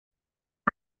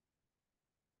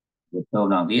Hello,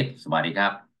 Navit.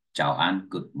 Swadikap. Ciao and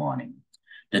good morning.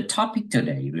 The topic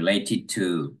today related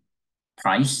to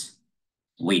price,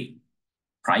 with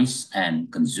price and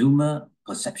consumer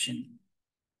perception.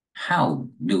 How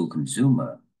do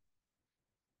consumer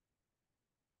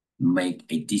make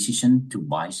a decision to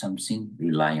buy something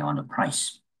rely on the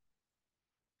price?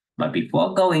 But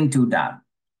before going to that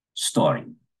story,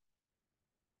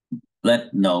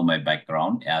 let know my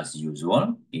background as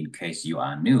usual. In case you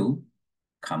are new,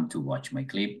 come to watch my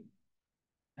clip.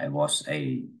 I was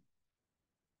a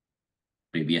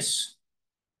previous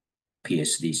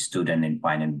PhD student in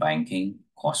finance banking,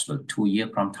 course for 2 years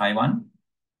from Taiwan.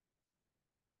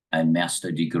 A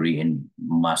master degree in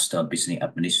master business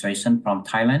administration from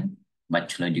Thailand,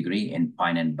 bachelor degree in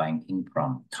finance banking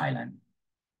from Thailand.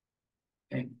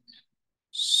 Okay.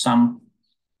 Some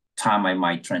time I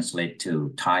might translate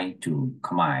to Thai to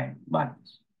Khmer, but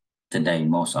today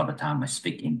most of the time I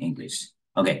speak in English.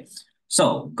 Okay,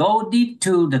 so go deep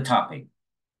to the topic.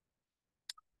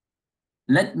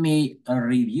 Let me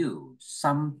review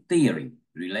some theory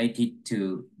related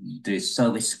to the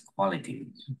service quality,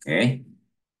 okay?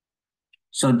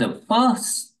 So the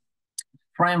first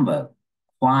framework,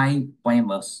 quite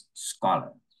famous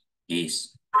scholar,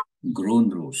 is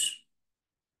Grundrus,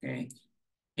 okay?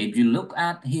 If you look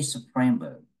at his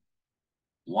framework,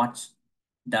 what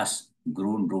does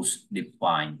Grundrus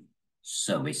define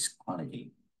service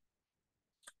quality?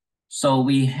 So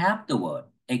we have the word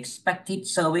expected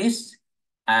service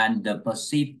and the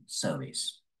perceived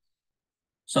service.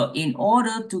 So in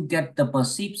order to get the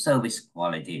perceived service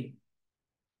quality,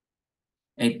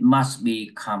 it must be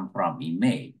come from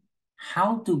image.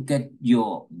 How to get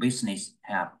your business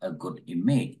have a good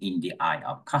image in the eye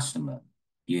of customer?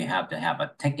 You have to have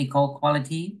a technical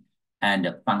quality and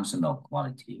a functional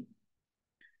quality.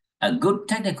 A good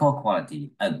technical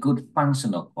quality, a good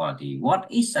functional quality. What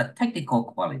is a technical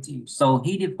quality? So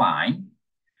he defined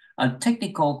a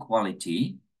technical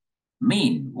quality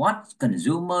mean what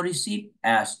consumer receive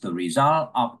as the result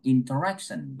of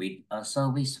interaction with a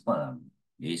service firm.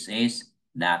 This is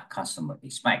that customer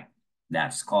expect.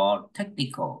 That's called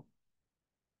technical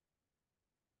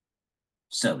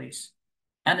service.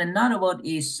 And another word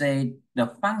is say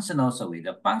the functional service.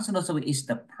 The functional service is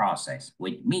the process,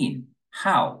 which means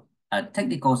how a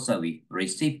technical service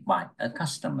received by a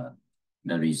customer,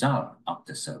 the result of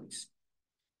the service.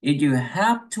 If you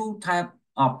have two types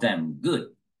of them good,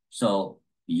 so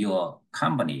your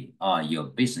company or your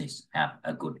business have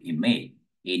a good image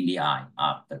in the eye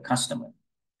of the customer.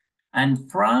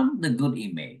 And from the good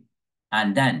image,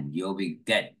 and then you will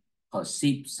get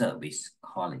perceived service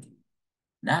quality.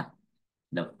 That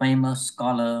the famous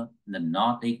scholar, the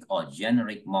Nordic or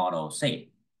generic model said.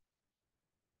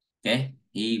 Okay,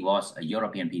 he was a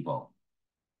European people.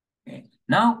 Okay,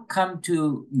 now come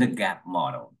to the gap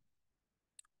model.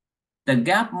 The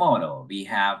gap model, we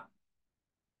have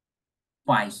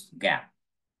price gap.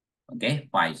 Okay,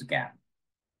 price gap.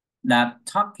 That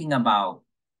talking about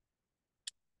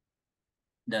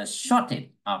the shortage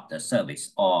of the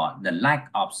service or the lack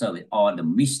of service or the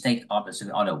mistake of the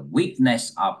service or the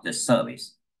weakness of the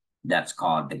service. That's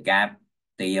called the gap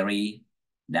theory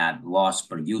that was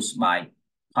produced by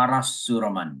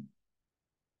Parasuraman.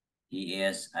 He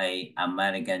is an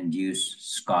American Jewish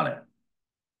scholar.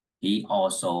 He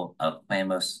also a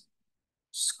famous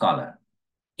scholar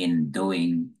in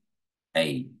doing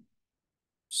a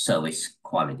service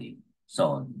quality.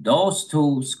 So those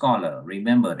two scholars,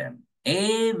 remember them.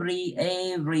 Every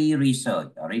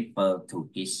research refer to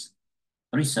his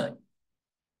research.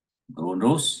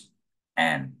 Grundrus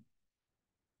and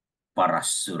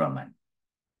Parasuraman.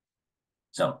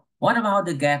 So what about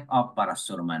the gap of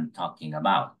Parasuraman talking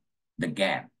about? The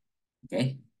gap,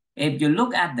 okay? If you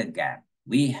look at the gap,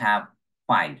 we have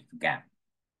 5 gaps,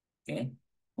 okay?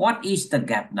 What is the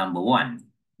gap number 1?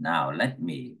 Now let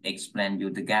me explain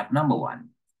you the gap number 1.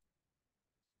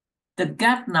 The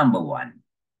gap number 1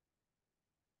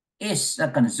 is the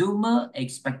consumer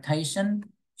expectation.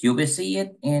 You will see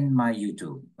it in my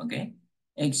YouTube, okay?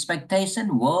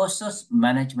 Expectation versus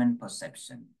management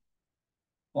perception.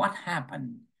 What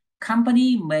happened?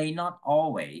 Company may not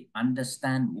always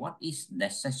understand what is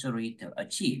necessary to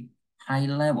achieve high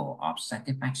level of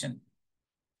satisfaction.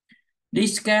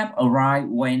 This gap arises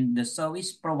when the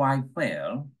service provider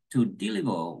fails to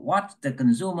deliver what the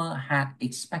consumer had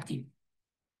expected.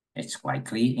 It's quite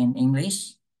clear in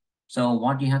English. So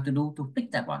what you have to do to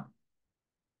fix that one?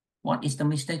 What is the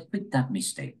mistake? Fix that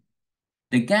mistake.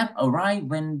 The gap arises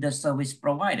when the service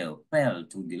provider failed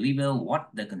to deliver what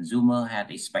the consumer had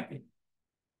expected.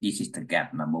 This is the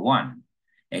gap number 1.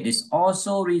 It is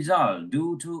also result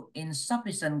due to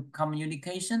insufficient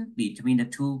communication between the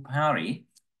two parties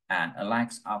and a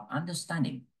lack of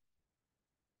understanding.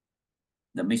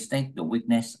 The mistake, the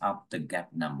weakness of the gap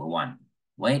number one.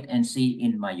 Wait and see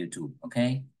in my YouTube,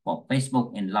 okay? For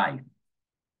Facebook in live.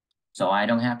 So I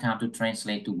don't have time to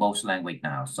translate to both language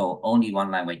now. So only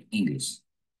one language, English.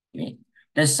 Okay.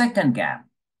 The second gap.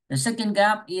 The second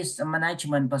gap is the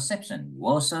management perception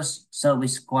versus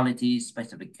service quality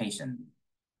specification.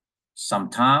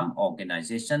 Sometimes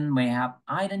organizations may have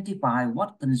identified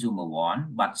what consumer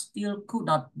want, but still could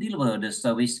not deliver the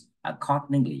service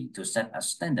accordingly to set a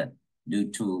standard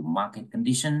due to market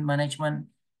condition management,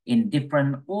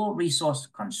 indifference, or resource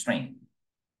constraint.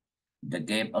 The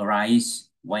gap arises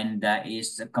when there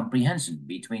is a comprehension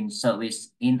between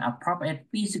service inappropriate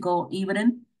physical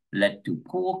evidence led to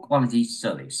poor quality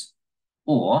service,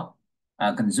 or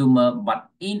a consumer but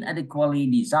inadequately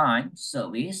designed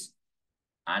service,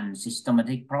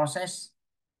 unsystematic process,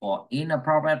 or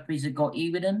inappropriate physical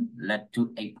evidence led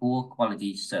to a poor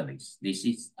quality service. This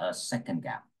is a second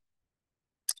gap,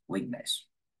 weakness.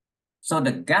 So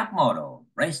the gap model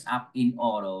raised up in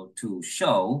order to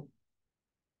show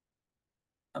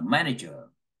a manager,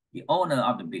 the owner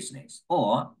of the business,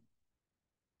 or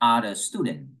other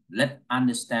student, let's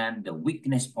understand the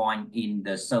weakness point in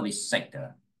the service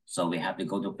sector. So we have to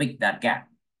go to fix that gap.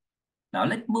 Now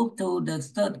let's move to the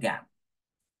third gap.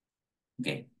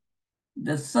 Okay.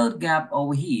 The third gap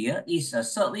over here is a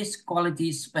service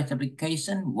quality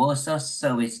specification versus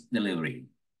service delivery.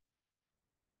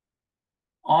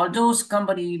 Although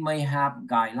companies may have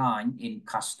guidelines in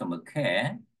customer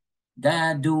care,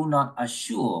 they do not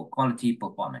assure quality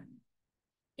performance.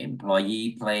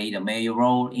 Employees play the major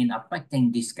role in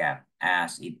affecting this gap,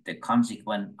 as it's the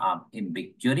consequence of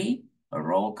ambiguity,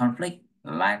 role conflict,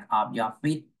 lack of job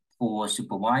fit, poor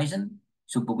supervision,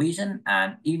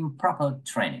 and improper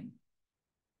training.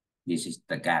 This is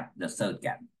the gap, the third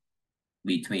gap,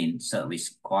 between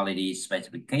service quality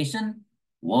specification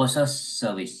versus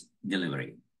service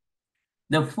delivery.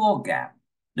 The fourth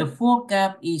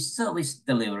gap is service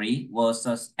delivery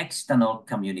versus external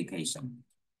communication.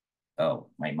 Oh,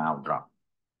 my mouth dropped.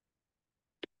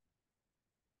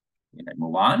 Let's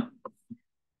move on.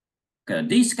 Okay,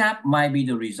 this gap might be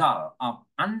the result of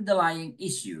underlying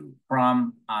issue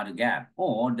from other gap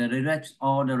or the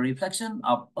reflection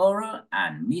of error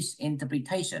and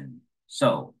misinterpretation.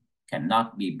 So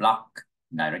cannot be blocked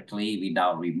directly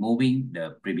without removing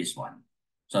the previous one.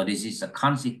 So this is a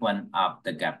consequence of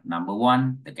the gap number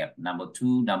one, the gap number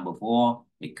two, number four,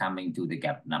 it coming to the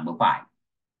gap number five.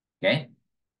 Okay.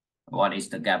 What is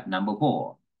the gap number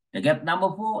four? The gap number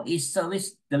four is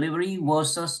service delivery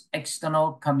versus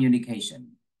external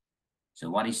communication. So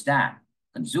what is that?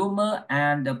 Consumer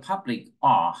and the public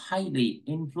are highly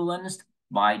influenced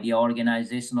by the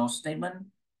organizational statement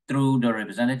through the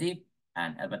representative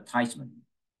and advertisement.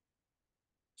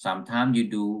 Sometimes you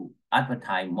do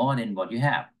advertise more than what you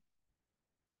have.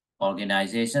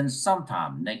 Organizations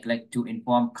sometimes neglect to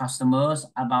inform customers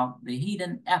about the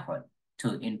hidden effort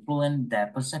to influence their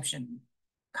perception.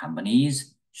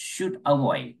 Companies should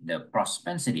avoid the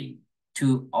propensity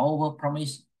to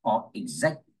overpromise or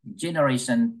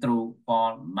exaggeration through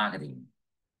false marketing.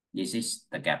 This is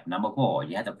the gap number four.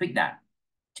 You have to fix that.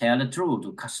 Tell the truth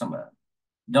to customer.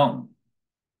 Don't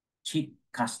cheat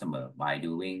customer by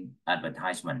doing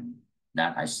advertisement.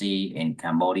 That I see in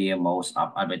Cambodia, most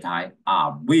of advertise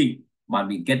are big, but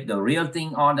we get the real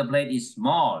thing on the plate is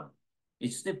small.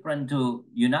 It's different to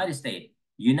United States.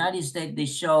 United States, they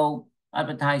show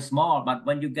advertise small, but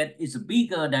when you get, it's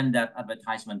bigger than that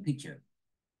advertisement picture.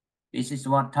 This is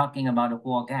what talking about the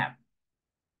four gap.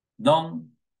 Don't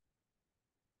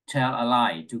tell a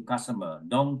lie to customer.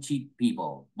 Don't cheat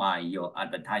people by your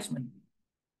advertisement.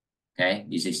 Okay,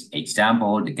 this is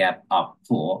example, the gap of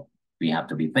four, we have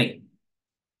to be fixed.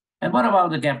 And what about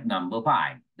the gap number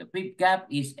five? The fifth gap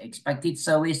is expected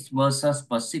service versus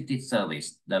perceived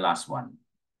service, the last one.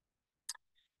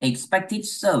 Expected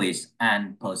service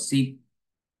and perceived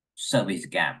service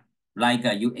gap. Like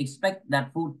you expect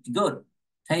that food good,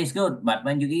 tastes good, but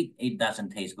when you eat, it doesn't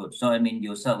taste good. So I mean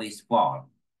your service fall.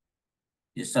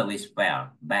 Your service fail,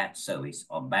 bad service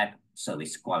or bad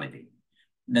service quality.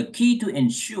 The key to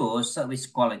ensure service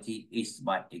quality is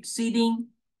by exceeding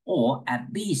or at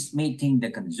least meeting the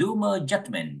consumer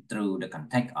judgment through the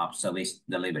context of service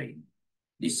delivery.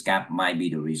 This gap might be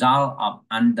the result of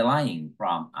underlying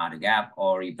from other gap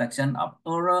or reflection of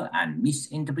error and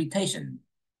misinterpretation,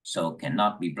 so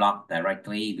cannot be blocked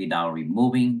directly without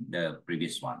removing the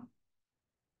previous one.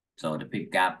 So the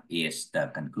fifth gap is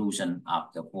the conclusion of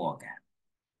the four gap.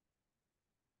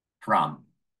 From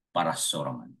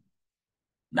Parasoroman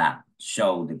that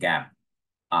show the gap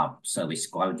of service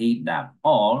quality that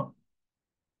all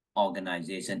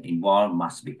organizations involved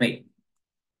must be paid.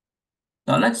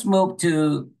 So let's move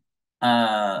to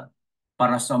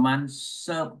Parasoman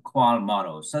ServQual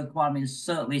model. ServQual means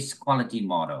service quality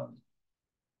model.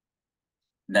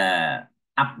 The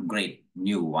upgrade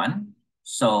new one.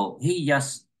 So he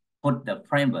just put the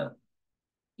framework.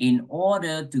 In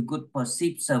order to good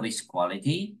perceived service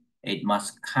quality, it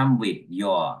must come with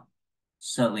your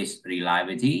service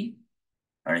reliability,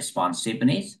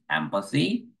 responsiveness,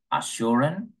 empathy,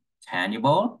 assurance,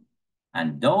 tangible,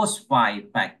 and those 5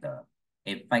 factors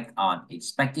effect on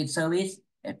expected service,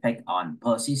 effect on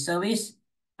perceived service,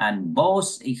 and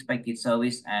both expected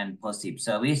service and perceived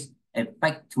service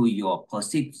effect to your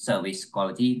perceived service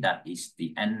quality. That is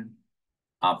the end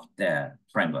of the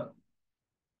framework.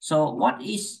 So what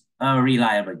is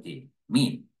reliability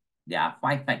mean? There are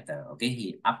 5 factors. Okay,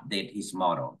 he updated his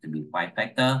model to be 5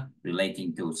 factors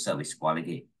relating to service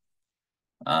quality.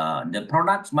 The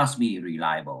products must be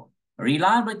reliable.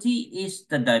 Reliability is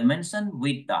the dimension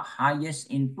with the highest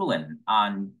influence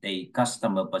on the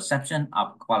customer perception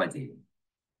of quality.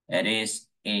 It is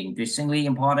increasingly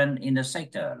important in the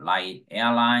sector like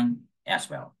airline as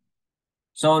well.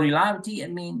 So reliability, I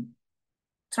mean,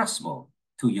 trustable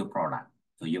to your product,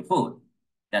 to your food.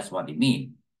 That's what it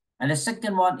means. And the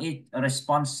second one is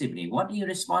responsibility. What is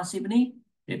responsibility?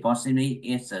 Responsibility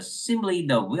is simply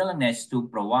the willingness to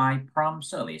provide prompt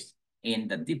service in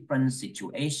the different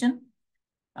situation,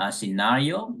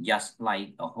 scenario, just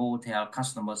like a hotel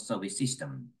customer service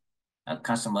system. A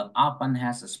customer often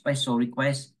has a special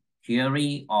request,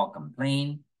 query, or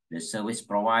complaint. The service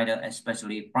provider,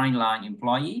 especially frontline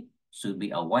employee, should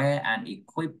be aware and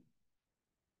equipped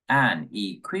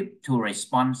to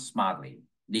respond smartly.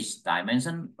 This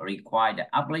dimension requires the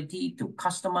ability to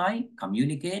customize,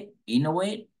 communicate,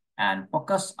 innovate, and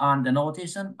focus on the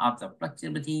notation of the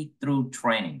flexibility through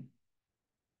training.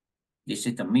 This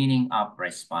is the meaning of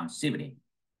responsibility.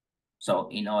 So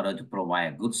in order to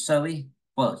provide a good service,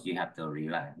 first you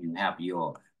have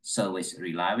your service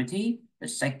reliability, the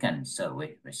second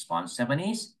service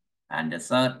responsiveness, and the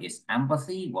third is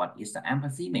empathy. What is the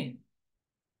empathy mean?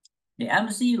 The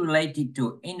empathy related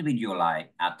to individualized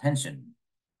attention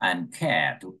and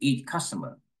care to each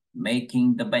customer,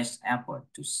 making the best effort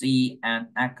to see and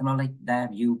acknowledge their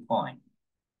viewpoint.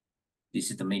 This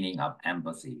is the meaning of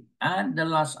empathy. And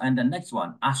the next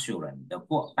one, assurance, the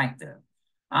 4th factor.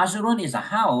 Assurance is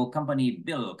how company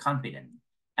build confidence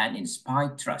and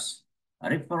inspire trust,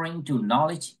 referring to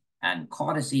knowledge and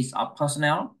courtesies of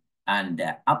personnel and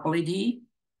their ability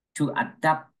to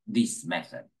adapt this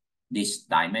method. This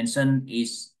dimension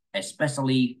is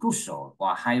especially crucial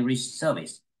for high-risk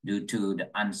service due to the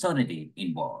uncertainty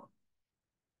involved.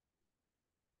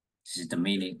 This is the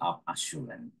meaning of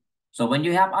assurance. So when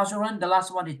you have assurance, the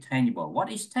last one is tangible.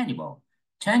 What is tangible?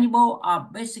 Tangible are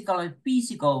basically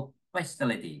physical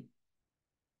facility.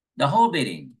 The whole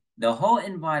building, the whole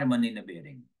environment in the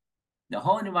building, the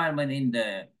whole environment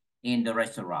in the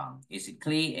restaurant. Is it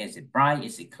clean? Is it bright?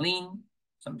 Is it clean?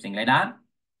 Something like that.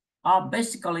 Are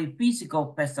basically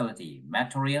physical facility,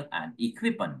 material, and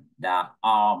equipment that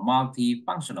are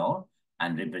multifunctional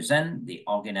and represent the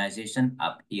organization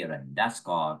appearance. That's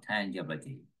called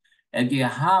tangibility. If you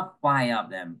have 5 of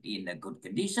them in a good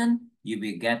condition, you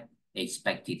will get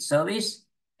expected service,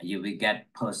 you will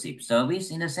get perceived service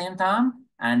in the same time,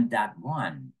 and that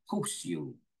one pushes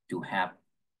you to have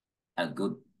a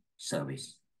good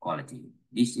service quality.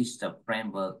 This is the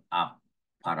framework of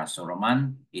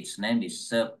Parasoroman. Its name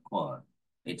is ServQual.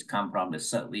 It comes from the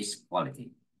service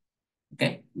quality.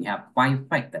 Okay, we have 5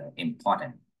 factors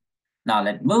important. Now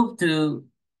let's move to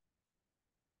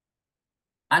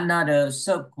another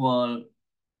ServQual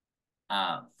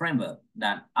framework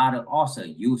that other author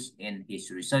used in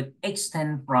his research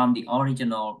extend from the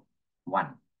original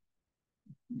one.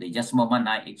 The just moment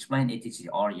I explained it is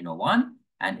the original one.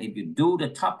 And if you do the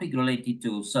topic related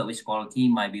to service quality,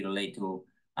 might be related to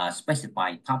a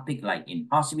specified topic like in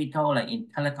hospital, like in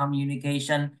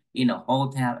telecommunication, in a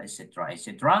hotel, etc.,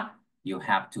 etc. You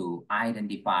have to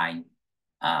identify.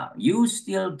 You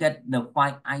still get the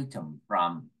 5 items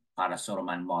from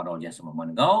Parasoroman model just a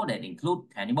moment ago that include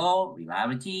tangible,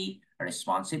 reliability,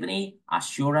 responsibility,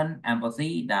 assurance,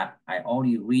 empathy, that I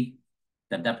already read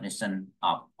the definition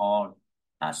of all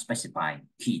specified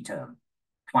key terms,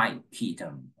 5 key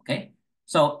terms, okay?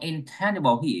 So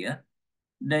intangible here,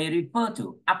 they refer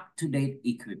to up-to-date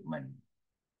equipment.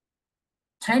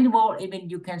 Tangible, even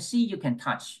you can see, you can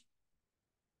touch.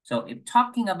 So if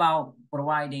talking about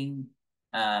providing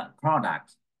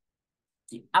products,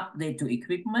 the update to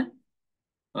equipment,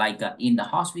 Like in the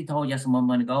hospital just a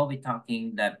moment ago, we're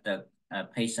talking that the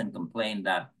patient complained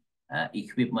that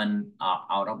equipment are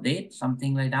out of date,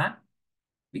 something like that,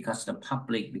 because the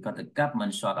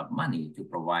government short of money to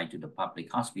provide to the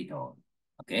public hospital.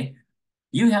 Okay,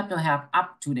 you have to have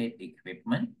up-to-date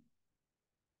equipment.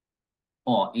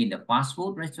 Or in the fast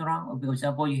food restaurant, for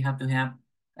example, you have to have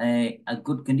a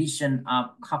good condition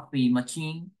of coffee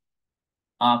machine,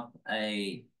 of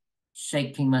a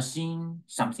shaking machine,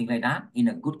 something like that, in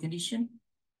a good condition.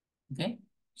 Okay,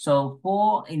 so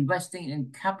for investing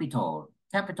in capital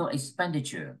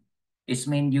expenditure, it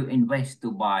means you invest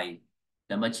to buy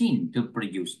the machine to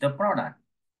produce the product.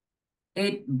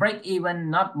 It break even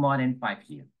not more than 5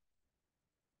 years.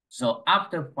 So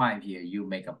after 5 years, you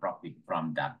make a profit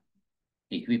from that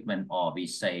equipment, or we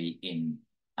say in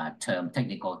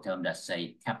technical term that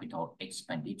say capital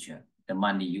expenditure, the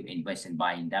money you invest in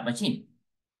buying that machine,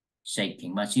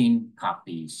 shaking machine,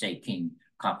 shaking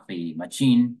coffee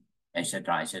machine,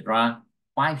 etc., etc.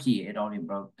 5 years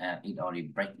it already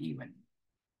break even.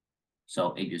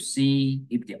 So if you see,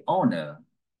 if the owner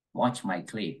watch my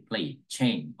clip, please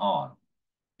change all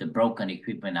the broken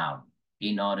equipment out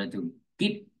in order to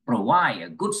provide a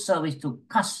good service to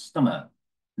customer,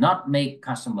 not let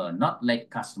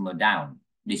customer down,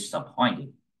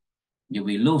 disappointed. You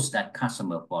will lose that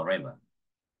customer forever.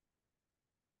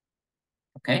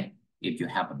 Okay, if you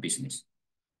have a business.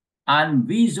 And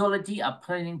visuality of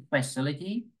planning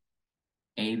facility,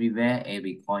 everywhere,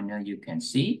 every corner you can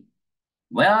see.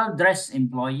 Well-dressed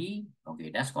employee,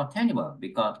 okay, that's called tangible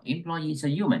because employee is a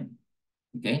human.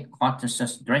 Okay,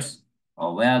 courteous dress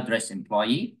or well-dressed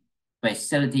employee,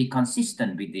 facility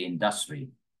consistent with the industry.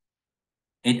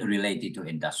 It related to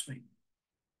industry.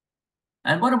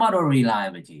 And what about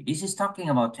reliability? This is talking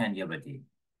about tangibility.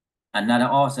 Another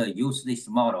author used this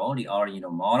model, the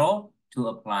original model, to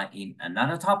apply in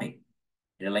another topic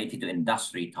related to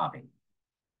industry topic.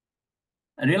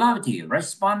 Reliability,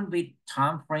 respond with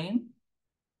time frame.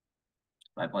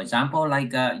 Like for example,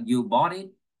 like you bought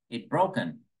it, it's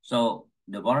broken. So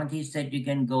the warranty said you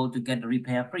can go to get the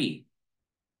repair free.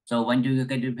 So when you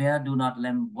get repair, do not let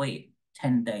them wait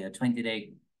 10 days or 20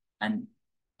 days. And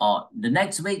or the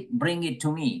next week, bring it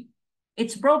to me.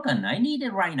 It's broken. I need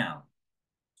it right now.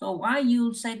 So why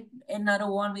you said another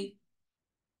 1 week?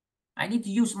 I need to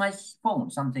use my phone,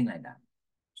 something like that.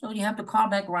 So you have to call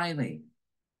back right away.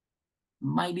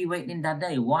 Might be waiting that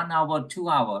day, 1 hour, 2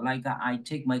 hours. Like I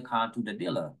take my car to the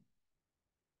dealer.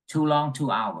 Too long, 2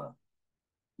 hours.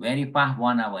 Very fast,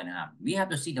 1 hour and a half. We have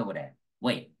to sit over there,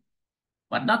 wait.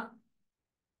 But not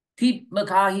keep the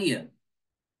car here.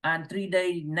 And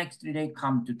next 3 days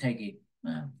come to take it.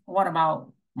 What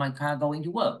about my car going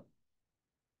to work?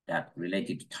 That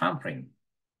related to time frame.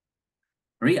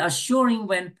 Reassuring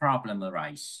when problem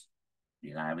arise.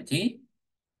 Reliability,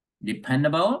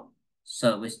 dependable,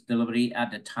 service delivery at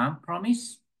the time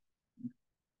promise.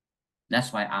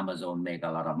 That's why Amazon make a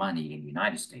lot of money in the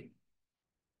United States.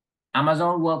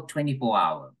 Amazon work 24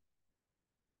 hours.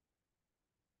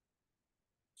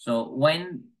 So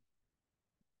when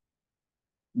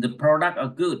the product are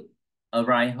good,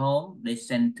 arrive home, they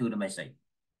send to the message,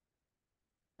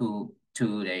 to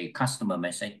the customer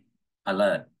message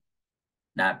alert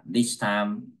that this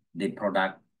time the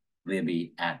product will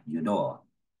be at your door.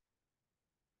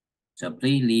 So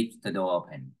please leave the door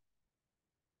open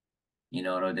in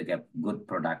order to get good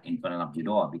product in front of your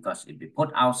door, because if you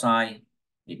put outside,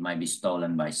 it might be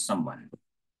stolen by someone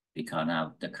because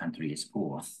now the country is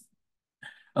poor.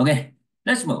 Okay,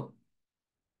 let's move.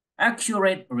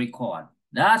 Accurate record.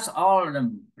 That's all of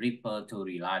them refer to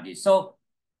reliability. So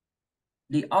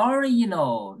the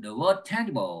original, the word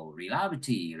tangible,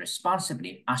 reliability,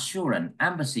 responsibility, assurance,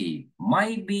 empathy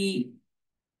might be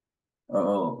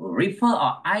refer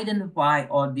or identify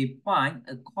or define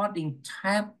according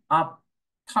type of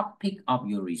topic of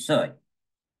your research.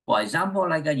 For example,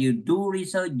 like you do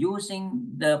research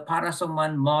using the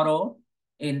Parasoman model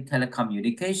in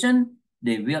telecommunication,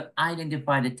 they will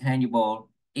identify the tangible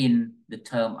in the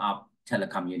term of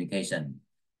telecommunication,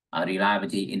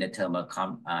 reliability in the term of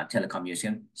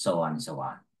telecommunication, so on and so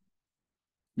on.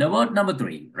 The word number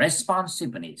 3,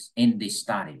 responsiveness in this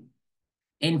study.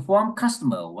 Inform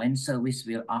customer when service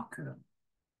will occur.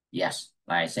 Yes,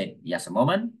 like I said just a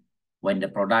moment, when the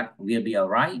product will be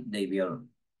arrived, they will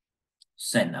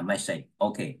send a message.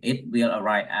 Okay, it will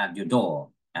arrive at your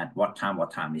door at what time,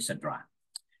 etc.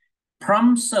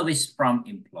 Prompt service from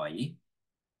employee.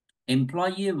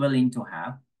 Employee willing to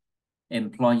have.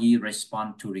 Employee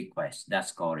respond to request.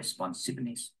 That's called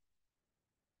responsiveness.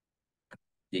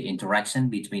 The interaction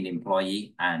between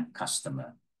employee and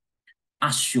customer.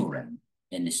 Assurance.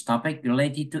 in this topic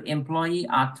related to employee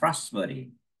are trustworthy.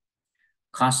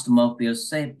 Customer feel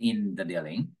safe in the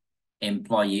dealing.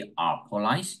 Employee are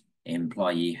polite.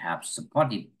 Employee have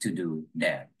supported to do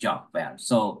their job well.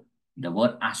 So the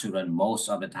word assurance most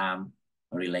of the time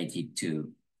related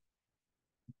to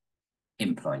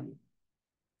employee.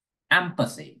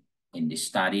 Empathy in this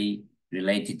study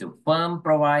related to firm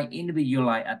provide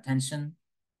individualized attention.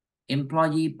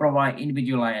 Employee provide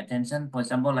individualized attention. For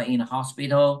example, like in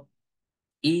hospital,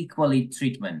 equally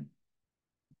treatment.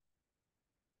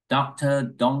 Doctor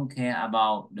don't care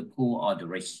about the poor or the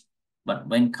rich, but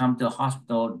when come to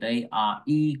hospital, they are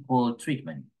equal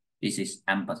treatment. This is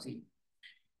empathy.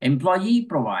 Employee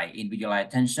provide individualized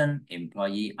attention.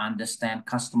 Employee understand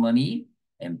customer need.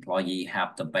 Employee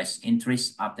have the best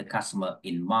interest of the customer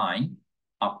in mind.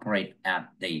 Operate at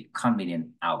the convenient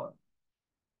hour.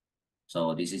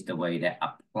 So this is the way that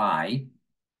apply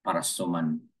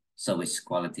Parasuman service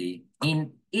quality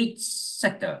in each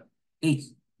sector, each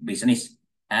business,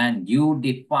 and you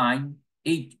define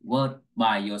each word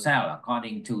by yourself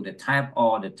according to the type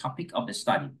or the topic of the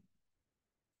study.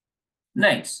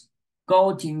 Next,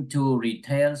 go into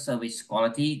retail service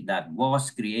quality that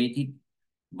was created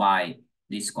by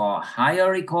this called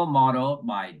hierarchical model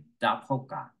by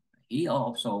Dapoka. He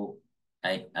also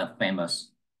a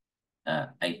famous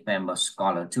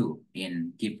scholar too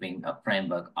in giving a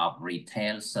framework of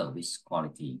retail service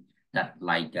quality that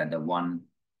like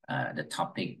the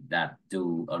topic that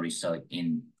do a research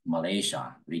in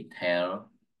Malaysia, retail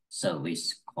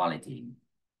service quality.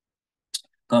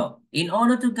 Go. In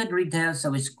order to get retail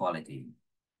service quality,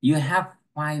 you have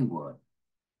 5 words.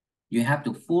 You have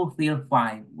to fulfill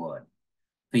 5 words.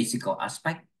 Physical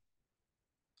aspect,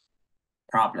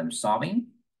 problem solving,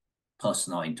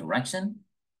 personal interaction,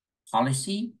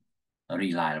 policy,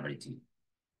 reliability.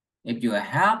 If you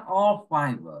have all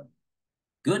 5 words,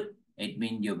 good, it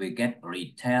means you will get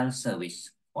retail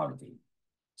service quality.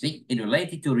 See, it's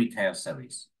related to retail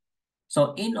service.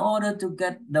 So in order to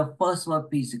get the first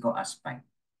word, physical aspect,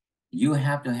 you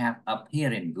have to have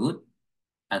appearance good,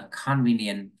 a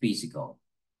convenient physical,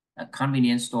 a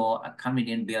convenient store, a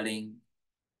convenient building,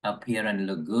 appearance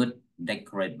look good,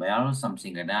 decorate well,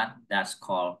 something like that. That's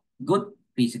called good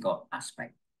physical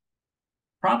aspect.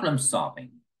 Problem solving,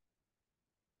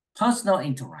 personal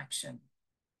interaction.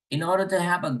 In order to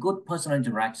have a good personal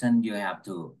interaction, you have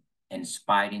to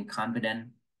inspiring, confident,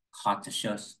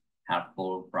 courteous,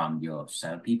 helpful from your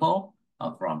salespeople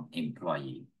or from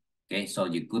employee. Okay, so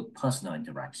your good personal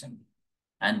interaction.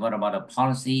 And what about a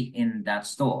policy in that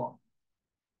store?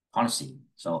 Policy.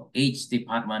 So each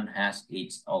department has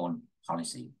its own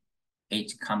policy.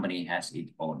 Each company has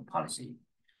its own policy.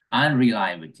 And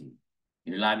reliability.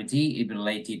 Reliability is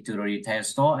related to the retail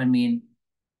store. I mean,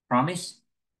 promise,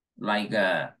 like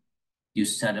you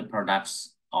sell the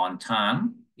products on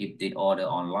time if they order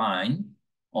online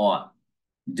or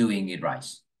doing it right.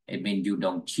 It means you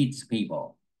don't cheat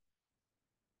people.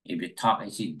 If you talk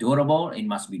is it durable, it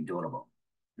must be durable,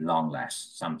 long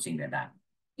last, something like that.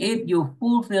 If you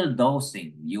fulfill those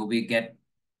things, you will get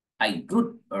a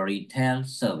good retail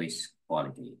service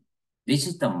quality. This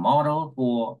is the model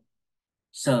for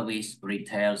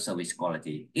retail service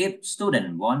quality. If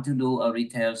students want to do a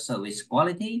retail service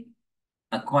quality,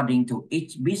 according to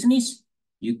each business,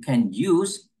 you can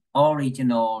use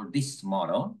original this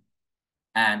model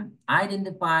and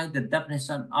identify the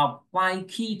definition of 5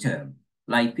 key terms,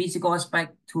 like physical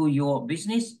aspect to your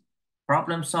business,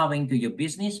 problem solving to your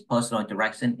business, personal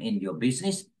interaction in your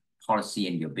business, policy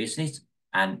in your business,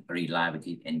 and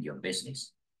reliability in your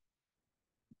business.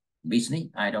 Business,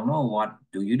 I don't know, what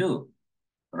do you do?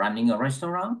 Running a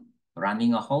restaurant,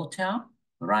 running a hotel,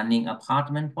 running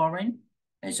apartment for rent,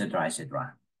 etc.,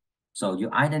 etc. So you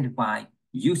identify,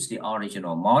 use the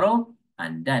original model,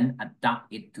 and then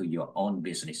adapt it to your own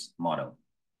business model.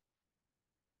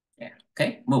 Yeah.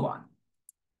 Okay, move on.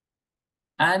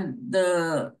 And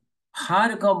the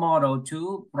hierarchical model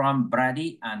too from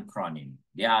Brady and Cronin.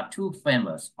 There are 2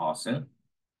 famous authors.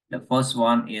 The first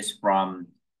one is from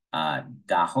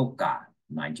Dahoka,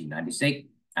 1996,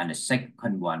 and the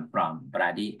second one from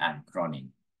Brady and Cronin.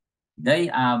 They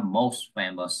are most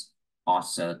famous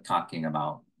authors talking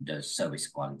about the service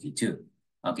quality too.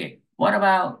 Okay, what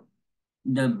about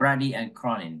the Brady and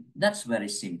Cronin? That's very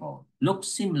simple. Looks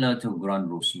similar to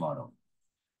Grunru's model.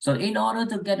 So in order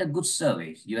to get a good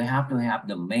service, you have to have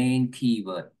the main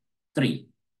keyword 3.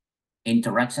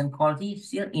 Interaction quality,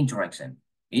 still interaction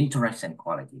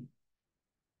quality.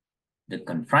 The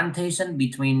confrontation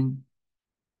between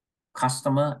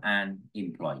customer and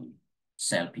employee,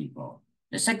 salespeople.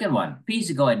 The second one,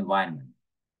 physical environment.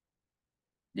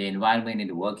 the environment in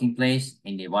the working place,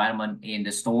 in the environment in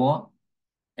the store,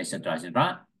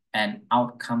 etc., and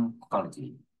outcome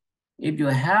quality. If you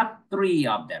have 3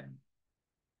 of them,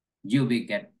 you will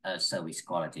get a service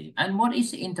quality. And what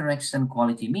is interaction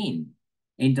quality mean?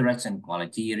 Interaction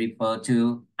quality refer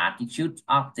to attitude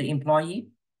of the employee,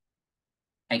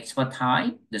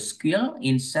 expertise, the skill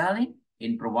in selling,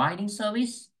 in providing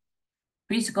service,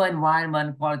 physical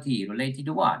environment quality related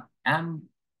to what?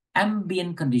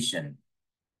 Ambient condition,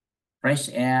 fresh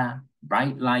air,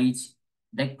 bright lights,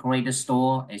 decorate the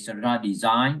store, etc.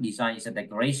 Design is a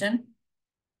decoration.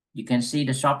 You can see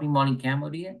the shopping mall in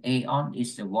Cambodia. Aeon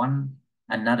is the one,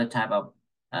 another type of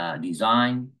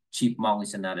design. Chipmunk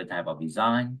is another type of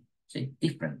design. See,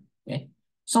 different. Okay.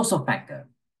 Social factor.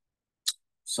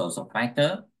 Social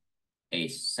factor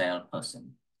is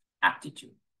salesperson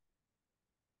attitude.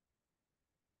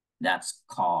 That's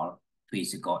called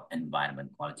physical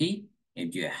environment quality.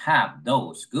 If you have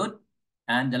those, good.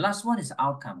 And the last one is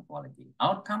outcome quality.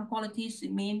 Outcome qualities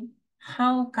mean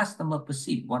how customer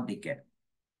perceive what they get.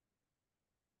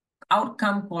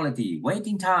 Outcome quality,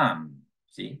 waiting time.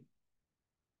 See,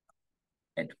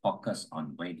 it focus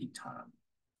on waiting time.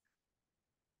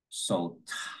 So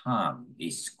time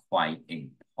is quite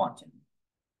important.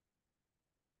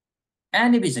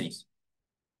 Any business,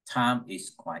 time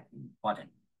is quite important.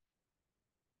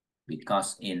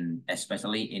 Because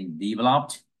especially in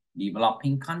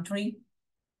developing country,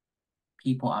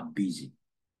 people are busy.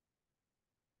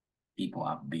 People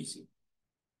are busy.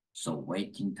 So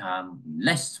waiting time,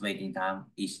 less waiting time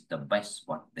is the best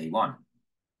what they want.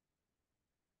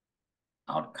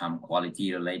 Outcome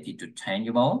quality related to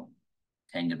tangible.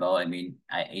 Tangible, I mean,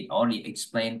 it already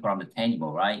explained from the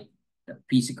tangible, right? The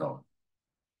physical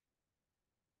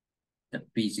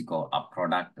of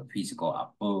product, the physical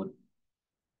of food,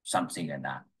 something like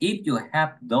that. If you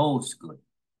have those good,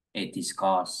 it is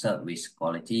called service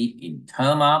quality in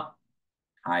terms of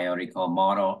hierarchical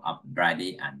model of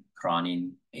Brady and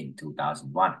Cronin in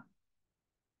 2001.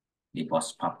 It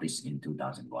was published in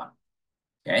 2001.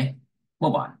 Okay,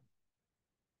 move on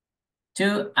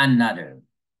to another.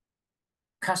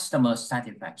 Customer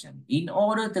satisfaction. In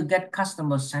order to get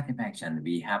customer satisfaction,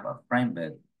 we have a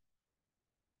framework.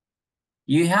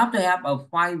 You have to have a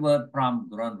 5-word from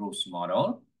Grunru's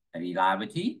model: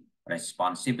 reliability,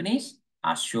 responsiveness,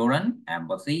 assurance,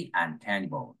 empathy, and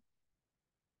tangible.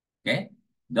 Okay,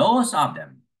 those of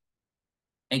them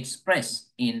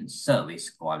expressed in service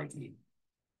quality.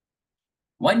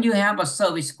 When you have a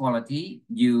service quality,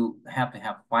 you have to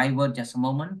have 5 words, just a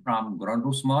moment, from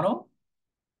Grunru's model.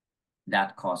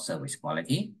 That called service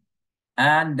quality,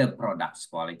 and the product's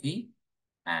quality,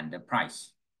 and the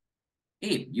price.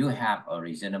 If you have a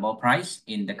reasonable price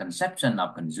in the conception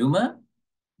of consumer,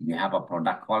 you have a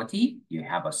product quality, you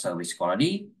have a service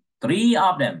quality, 3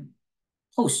 of them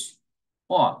push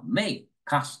or make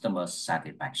customer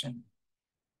satisfaction.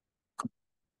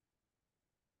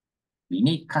 We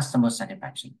need customer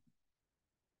satisfaction.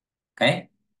 Okay?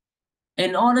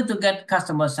 In order to get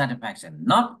customer satisfaction,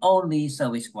 not only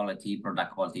service quality,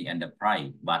 product quality, and the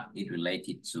price, but it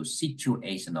related to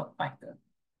situational factor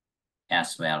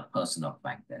as well personal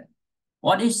factor.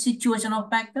 What is situational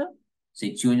factor?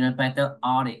 Situational factor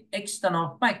are the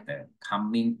external factor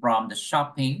coming from the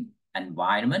shopping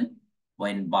environment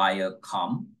when buyer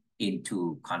come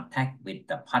into contact with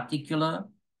the particular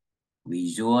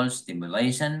visual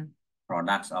stimulation,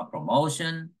 products or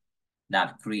promotion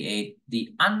that create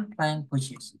the unplanned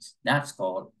purchases. That's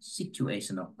called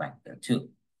situational factor too.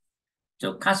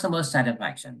 So customer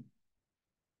satisfaction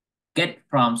get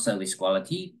from service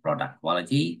quality, product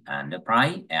quality, and the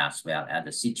price, as well as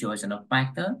the situational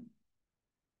factor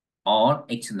or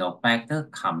external factor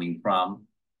coming from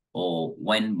or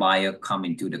when buyer come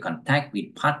into the contact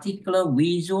with particular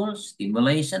visual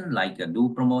stimulation, like a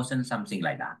do promotion, something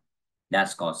like that.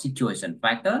 That's called situation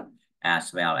factor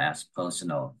as well as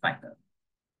personal factor.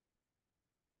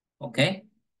 Okay,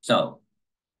 so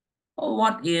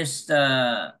what is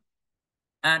the,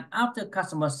 and after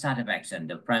customer satisfaction,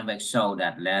 the framework show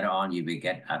that later on you will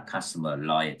get a customer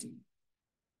loyalty.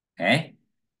 Okay,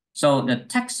 so the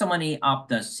taxonomy of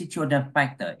the situational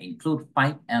factor include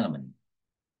 5 elements.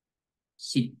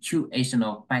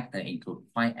 Situational factor include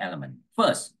 5 elements.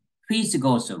 First,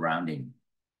 physical surrounding,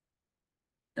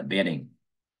 the building,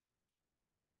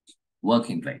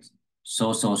 working place,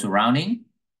 social surrounding,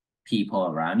 people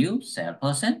around you,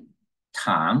 salesperson,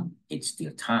 time, it's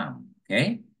still time,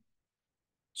 okay?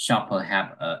 Shopper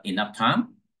have enough time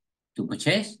to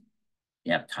purchase,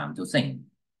 they have time to think.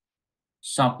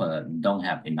 Shopper don't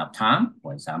have enough time,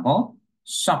 for example,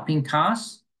 shopping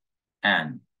tasks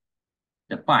and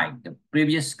the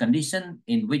previous condition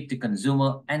in which the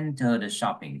consumer entered the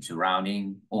shopping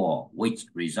surrounding or which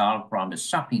result from the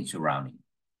shopping surrounding.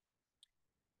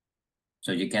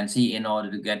 So you can see in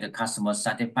order to get the customer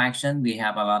satisfaction, we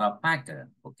have a lot of factors,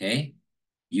 okay?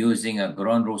 Using a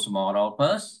ground rules model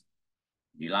first,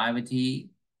 reliability,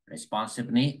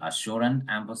 responsiveness, assurance,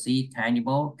 empathy,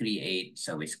 tangible, create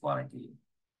service quality.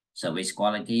 Service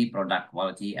quality, product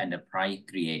quality, and the price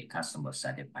create customer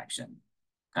satisfaction.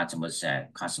 Customer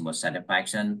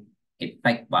satisfaction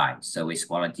affected by service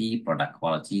quality, product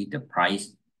quality, the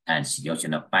price, and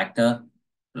situational factor,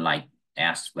 like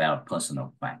as well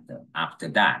personal factor. After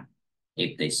that,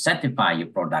 if they satisfy your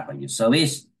product or your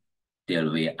service, they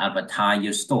will advertise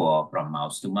your store from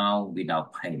mouth to mouth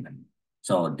without payment.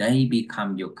 So they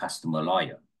become your customer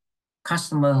loyal.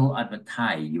 Customer who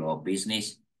advertise your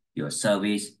business, your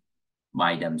service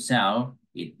by themselves,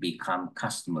 it become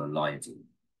customer loyalty.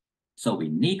 So we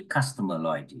need customer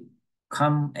loyalty.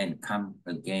 Come and come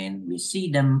again. We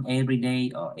see them every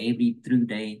day or every 3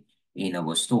 days in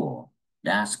our store.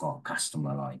 That's called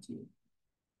customer loyalty.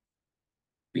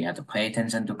 We have to pay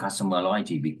attention to customer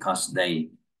loyalty because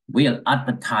they will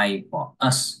advertise for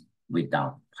us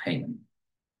without payment.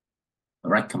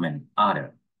 Recommend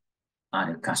other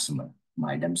customer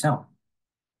by themselves.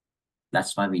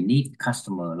 That's why we need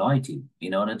customer loyalty.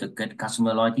 In order to get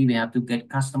customer loyalty, we have to get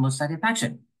customer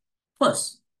satisfaction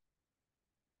first.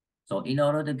 So in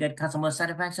order to get customer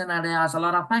satisfaction, there are a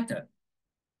lot of factors.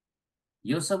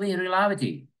 Your service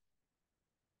reliability,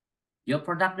 your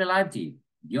product reliability,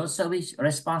 your service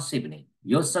responsiveness,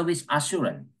 your service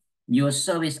assurance, your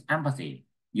service empathy,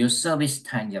 your service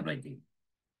tangibility.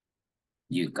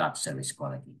 You got service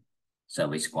quality.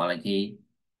 Service quality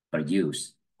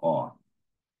produce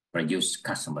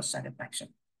customer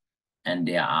satisfaction. And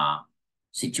there are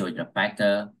situational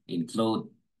factors include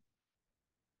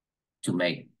to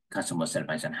make customer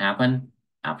satisfaction happen.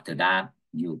 After that,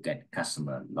 you get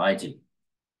customer loyalty.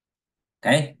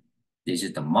 Okay, this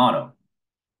is the model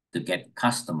to get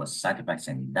customer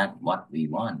satisfaction. That's what we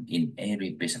want in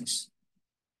every business.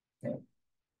 Okay.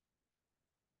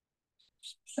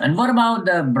 And what about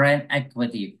the brand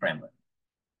equity framework?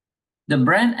 The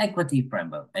brand equity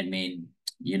framework, I mean,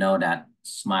 you know that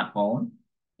smartphone,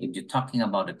 if you're talking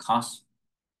about the cost,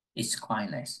 it's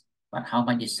quite less. But how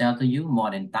much it sell to you?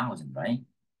 More than 1,000, right?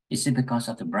 It's because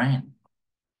of the brand.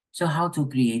 So how to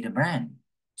create a brand?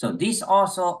 So this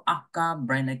also Akka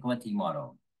brand equity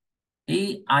model.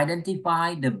 He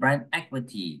identified the brand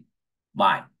equity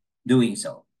by doing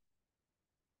so.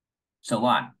 So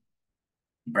what?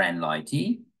 Brand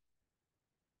loyalty,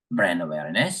 brand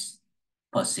awareness,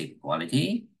 perceived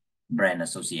quality, brand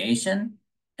association,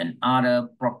 and other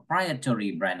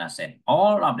proprietary brand assets.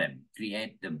 All of them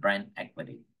create the brand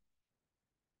equity.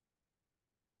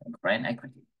 Brand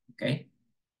equity, okay?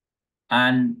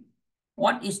 And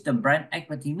what is the brand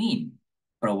equity mean?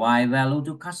 Provide value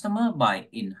to customer by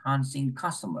enhancing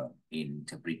customer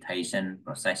interpretation,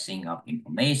 processing of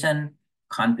information,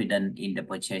 confidence in the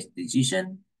purchase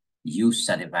decision, use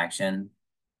satisfaction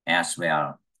as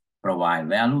well. Provide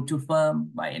value to firm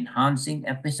by enhancing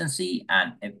efficiency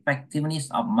and effectiveness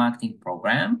of marketing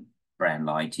program, brand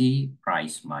loyalty,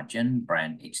 price margin,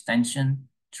 brand extension,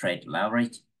 trade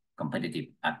leverage, competitive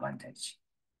advantage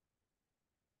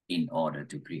in order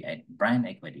to create brand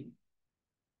equity.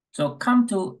 So come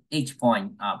to each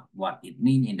point of what it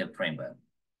means in the framework.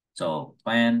 So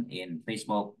when in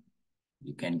Facebook,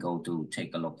 you can go to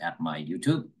take a look at my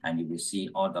YouTube and you will see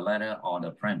all the letter, all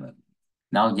the framework.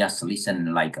 Now just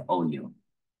listen like audio.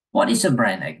 What is a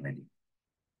brand equity?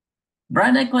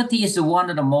 Brand equity is one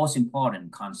of the most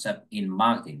important concepts in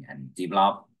marketing and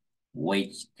development,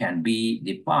 which can be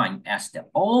defined as the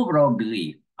overall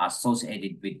belief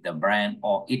associated with the brand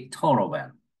or its total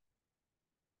value.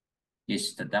 This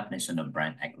is the definition of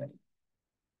brand equity.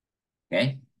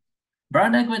 Okay.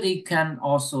 Brand equity can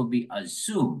also be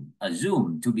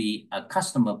assumed to be a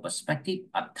customer perspective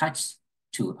attached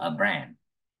to a brand.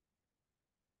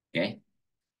 Okay.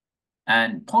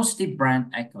 And positive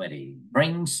brand equity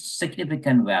brings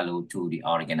significant value to the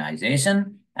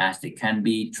organization as they can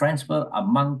be transferred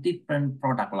among different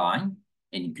product lines,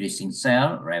 increasing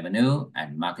sales, revenue,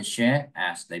 and market share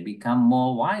as they become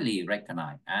more widely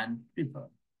recognized and preferred.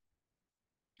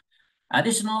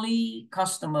 Additionally,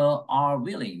 customers are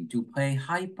willing to pay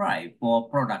high price for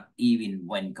product even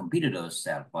when competitors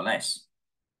sell for less,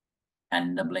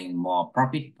 enabling more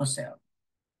profit per sale.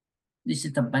 This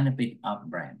is the benefit of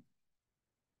brand.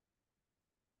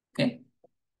 Okay,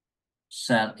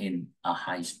 sell in a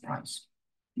high price,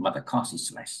 but the cost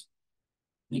is less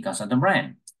because of the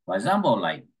brand. For example,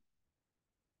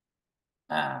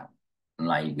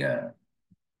 like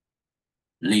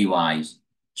Levi's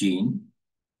jean,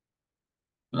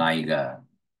 like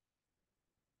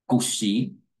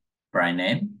Gucci brand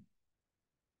name,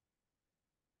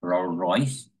 Rolls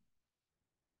Royce,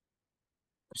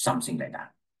 something like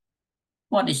that.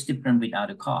 What is different with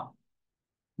other car?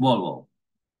 Volvo,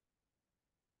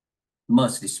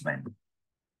 Mercedes-Benz,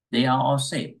 they are all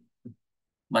safe,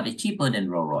 but it's cheaper than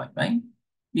Rolls Royce, right?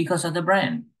 Because of the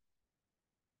brand.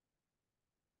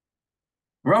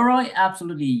 Rolls Royce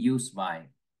absolutely used by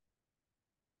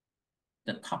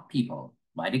the top people,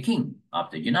 by the king of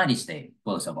the United States,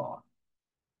 first of all.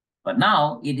 But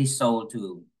now it is sold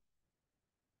to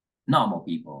normal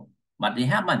people, but they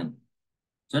have money,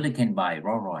 so they can buy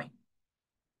Rolls Royce.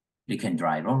 They can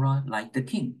drive Rolls Royce like the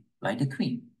king, like the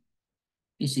queen.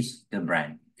 This is the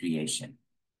brand creation,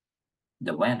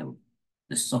 the value,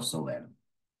 the social value.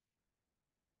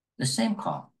 The same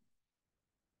car,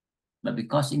 but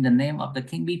because in the name of the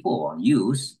king before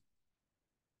used,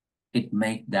 it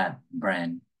make that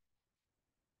brand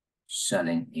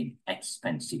selling in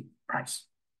expensive price.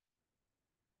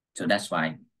 So that's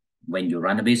why when you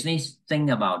run a business,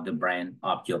 think about the brand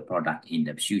of your product in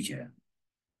the future.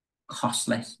 Cost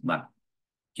less, but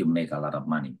you make a lot of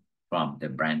money from the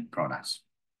brand products.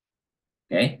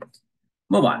 Okay,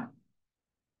 move on.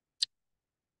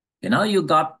 Okay, now you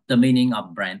got the meaning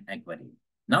of brand equity.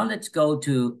 Now let's go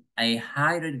to a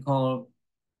hierarchical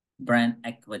brand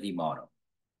equity model.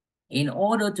 In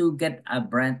order to get a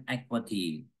brand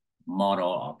equity model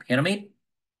or pyramid,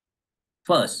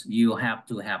 first, you have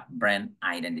to have brand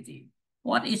identity.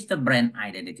 What is the brand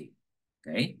identity?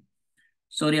 Okay,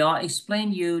 so they all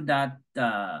explain you that,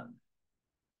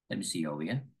 let me see over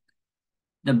here.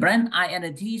 The brand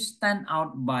identity stand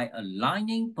out by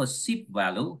aligning perceived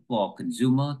value for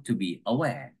consumer to be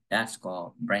aware. That's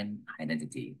called brand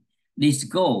identity. This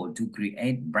goal to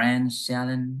create brand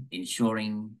salience,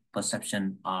 ensuring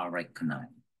perception are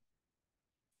recognized.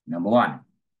 Number one.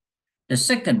 The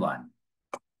second one,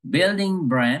 building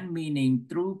brand meaning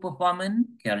through performance,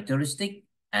 characteristic,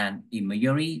 and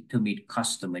imagery to meet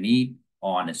customer need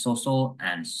on a social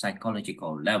and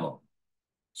psychological level.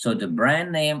 So the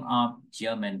brand name of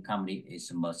German company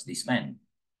is Mercedes-Benz.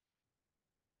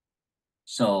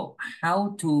 So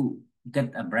how to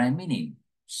get a brand meaning?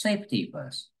 Safety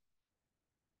first.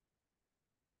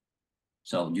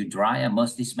 So you drive a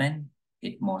Mercedes-Benz,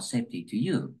 it's more safety to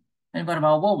you. And what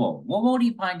about Volvo? Volvo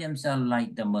define themselves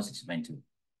like the Mercedes-Benz too.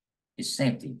 It's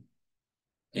safety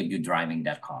if you're driving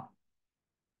that car.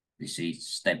 This is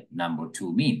step number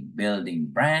 2 mean building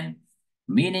brand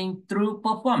meaning through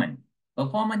performance.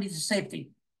 Performance is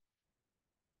safety.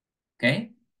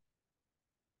 Okay?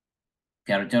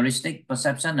 Characteristic,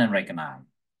 perception, and recognize.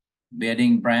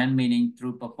 Building brand meaning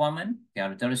through performance,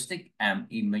 characteristic, and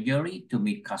imagery to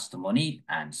meet customer need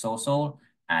and social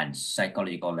and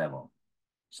psychological level.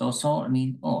 Social, I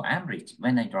mean, oh, I'm rich.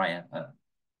 When I drive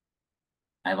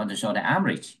I want to show that I'm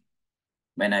rich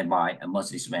when I buy a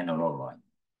Mercedes-Benz or Rolls Royce.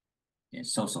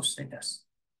 Yes, social status.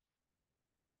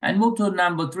 And move to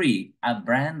number 3, a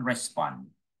brand response.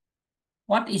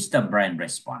 What is the brand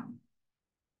response?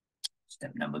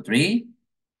 Step number 3,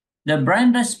 the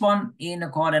brand response in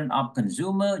accordance of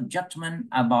consumer judgment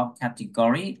about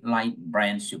category like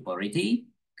brand superiority,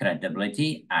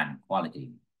 credibility, and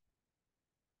quality.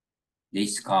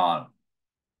 This is called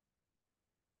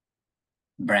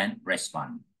brand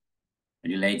response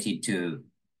related to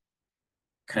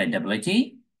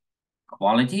credibility,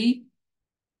 quality,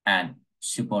 and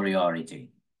superiority.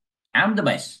 I'm the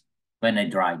best when I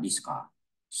drive this car,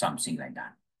 something like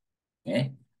that.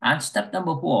 Okay. And step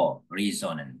number 4,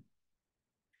 resonance.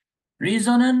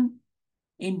 Resonance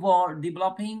involves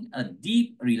developing a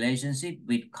deep relationship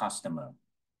with customer.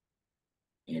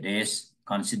 It is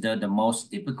considered the most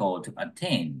difficult to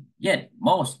attain, yet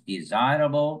most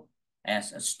desirable,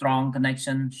 as a strong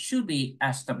connection should be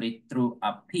established through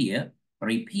a peer,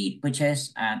 repeat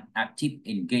purchase, and active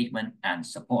engagement and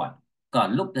support.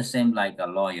 God look the same like a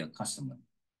loyal customer.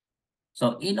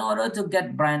 So in order to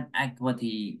get brand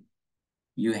equity,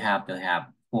 you have to have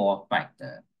 4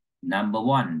 factors. Number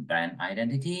 1, brand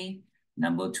identity.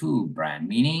 Number 2, brand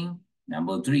meaning.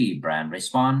 Number 3, brand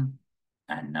response.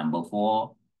 And number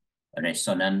 4,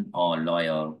 resonant or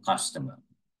loyal customer.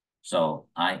 So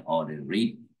I already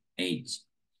read 8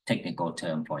 technical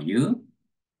term for you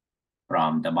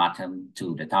from the bottom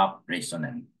to the top,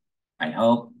 resonant. I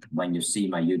hope when you see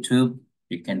my YouTube,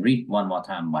 you can read one more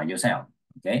time by yourself,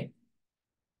 okay?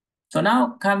 So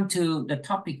now come to the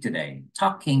topic today,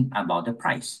 talking about the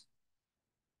price.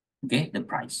 Okay, the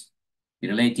price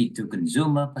related to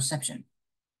consumer perception.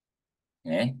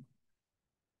 Okay,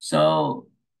 so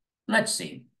Let's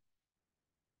see.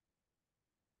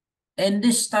 In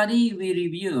this study, we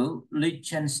review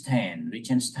Liechtenstein.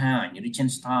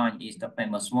 Liechtenstein is the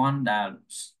famous one that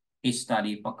is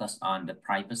study focused on the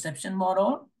price perception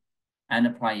model and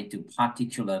apply it to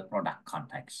particular product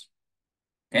context.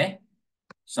 Okay,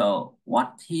 so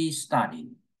what he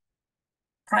studied: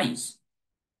 price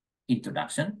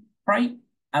introduction. Price,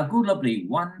 arguably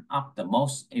one of the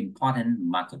most important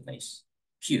marketplace.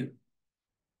 Q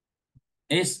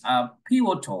is a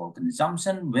pivotal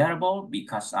consumption variable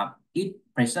because of it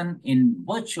present in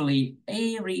virtually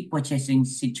every purchasing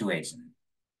situation.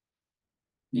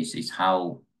 This is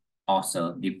how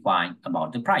author define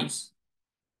about the price.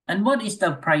 And what is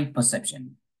the price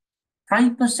perception?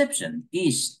 Price perception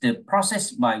is the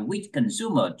process by which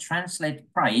consumer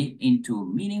translate price into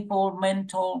meaningful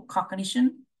mental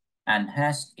cognition and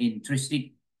has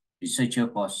interested researcher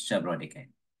for several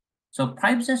decades. So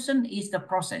price perception is the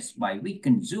process by which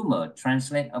consumer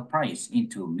translate a price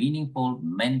into meaningful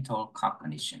mental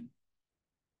cognition.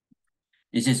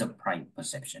 This is a price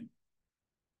perception.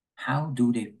 How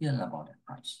do they feel about that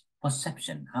price?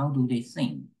 Perception, how do they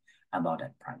think about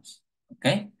that price?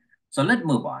 Okay, so let's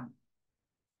move on.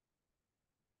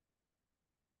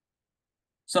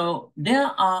 So there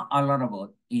are a lot of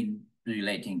words in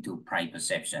relating to price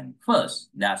perception. First,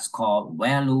 that's called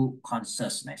value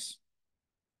consciousness.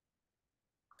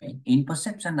 Okay, in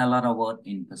perception, a lot of words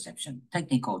in perception,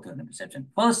 technical term in perception.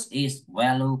 First is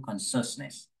value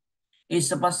consciousness.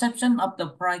 It's a perception of the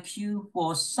price cue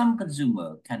for some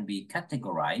consumer can be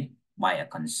categorized by a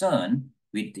concern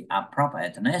with the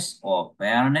appropriateness or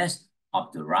fairness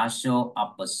of the ratio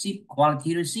of perceived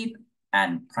quality received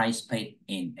and price paid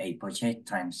in a purchase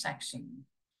transaction.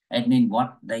 It means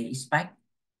what they expect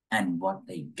and what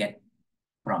they get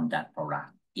from that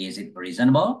product. Is it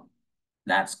reasonable?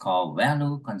 That's called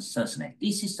value consciousness.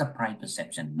 This is the price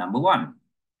perception number one.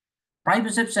 Price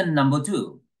perception number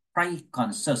two, price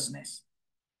consciousness.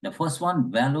 The first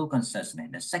one, value consciousness.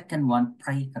 The second one,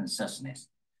 price consciousness.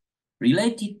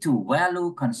 Related to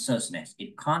value consciousness,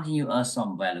 it continues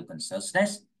from value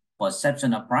consciousness.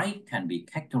 Perception of price can be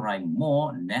characterized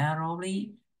more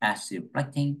narrowly as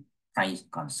reflecting price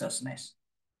consciousness.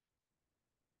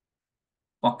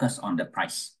 Focus on the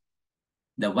price.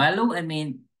 The value, I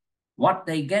mean, what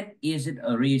they get, is it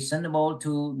reasonable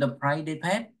to the price they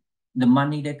paid, the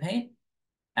money they paid?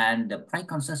 And the price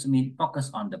consciousness means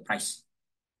focus on the price.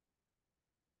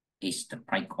 Is the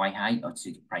price quite high or is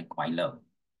the price quite low?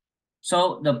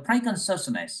 So the price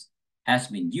consciousness has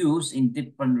been used in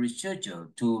different research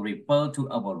to refer to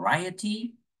a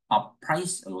variety of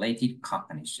price-related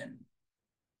cognition.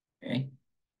 Okay,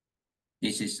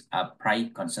 this is a price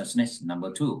consciousness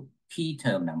number two, key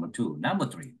term number two. Number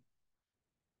three,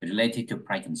 related to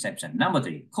price conception. Number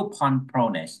three, coupon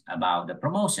proneness about the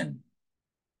promotion.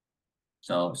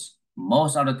 So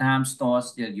most of the time stores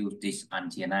still use this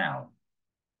until now.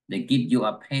 They give you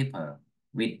a paper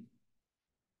with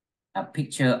a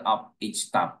picture of each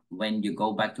stuff. When you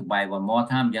go back to buy one more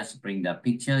time, just bring the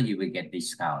picture, you will get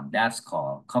discount. That's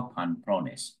called coupon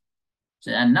proneness.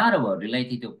 So another word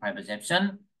related to price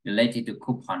perception, related to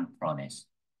coupon proneness.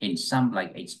 In some,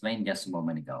 like I explained just a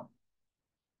moment ago.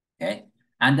 Okay,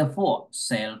 and the fourth,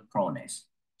 sale proneness.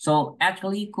 So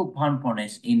actually, coupon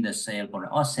proneness in the sale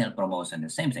or sale promotion, the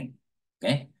same thing.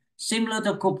 Okay, similar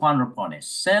to coupon proneness,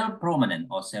 sale prominent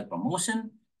or sale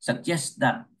promotion suggests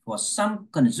that for some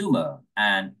consumer,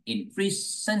 an increase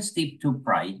sensitive to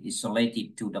price is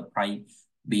related to the price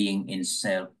being in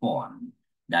sale form.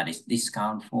 That is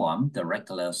discount form, the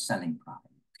regular selling price.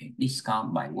 Okay,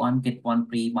 discount, buy one, get one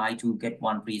free, buy two, get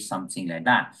one free, something like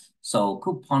that. So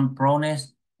coupon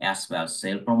proneness as well as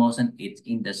sale promotion, it's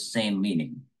in the same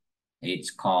meaning.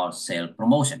 It's called sale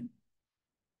promotion.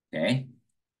 Okay.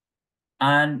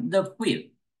 And the fifth,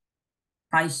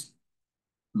 price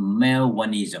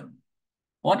Melvanism.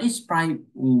 What is price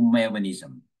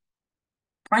Melvanism?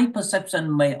 Price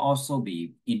perception may also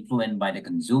be influenced by the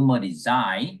consumer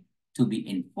desire to be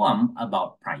informed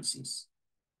about prices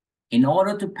in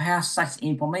order to pass such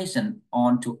information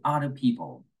on to other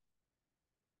people.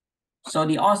 So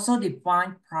they also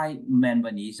define price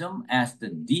Melvanism as the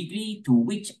degree to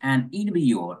which an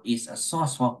individual is a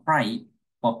source for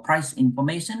price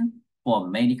information for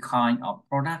many kinds of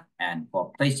products and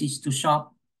for places to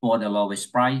shop for the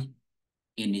lowest price,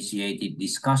 initiated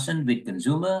discussion with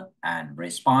consumer, and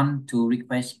respond to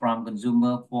requests from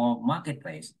consumer for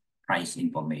marketplace price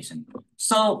information.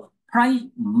 So price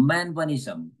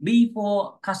Melvanism,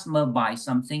 before customer buy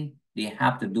something, they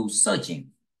have to do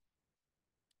searching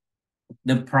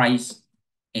the price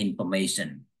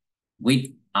information with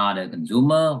other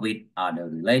consumer, with other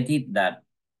related that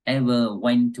ever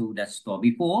went to that store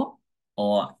before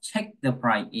or check the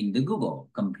price in the Google,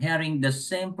 comparing the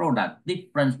same product,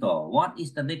 different store? What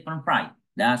is the different price?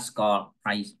 That's called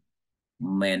price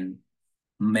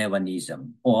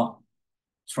mechanism, or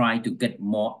try to get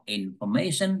more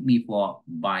information before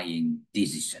buying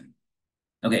decision.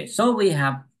 Okay, so we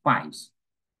have five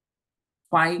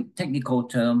technical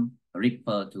terms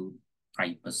refer to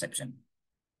price perception.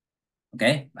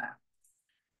 Okay,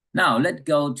 now let's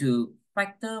go to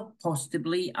factor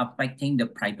positively affecting the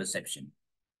price perception.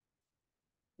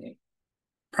 Okay.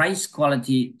 Price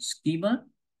quality schema.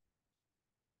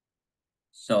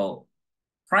 So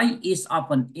price is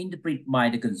often interpreted by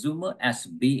the consumer as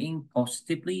being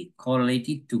positively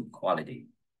correlated to quality.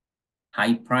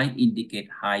 High price indicate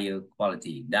higher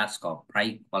quality. That's called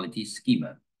price quality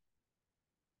schema.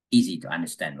 Easy to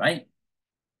understand, right?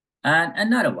 And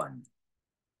another one,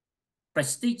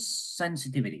 prestige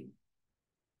sensitivity.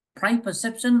 Price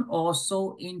perception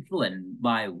also influenced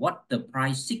by what the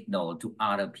price signal to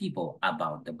other people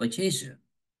about the purchaser.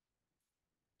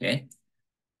 Okay.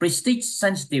 Prestige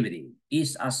sensitivity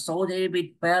is associated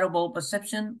with variable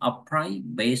perception of price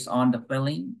based on the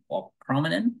feeling of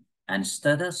prominence and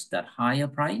status that higher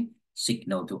price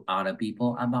signal to other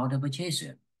people about the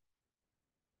purchaser.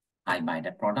 I buy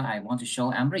that product, I want to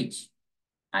show I'm rich.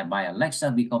 I buy a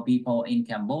Alexa because people in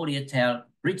Cambodia tell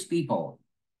rich people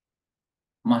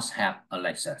must have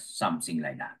Alexa, something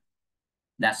like that.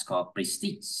 That's called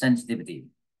prestige sensitivity,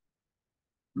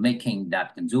 making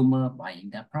that consumer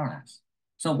buying that products.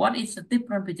 So what is the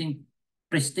difference between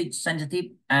prestige sensitive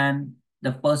and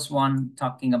the first one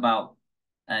talking about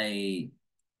a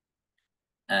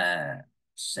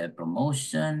sales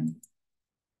promotion,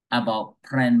 about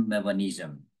brand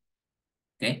mechanism?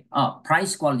 Okay,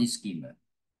 price quality schema.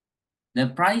 The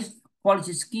price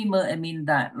quality schema, I mean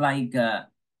that like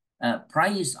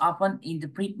price is often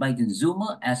interpreted by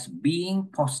consumer as being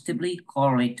positively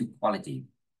correlated to quality.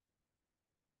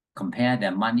 Compare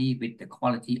their money with the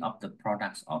quality of the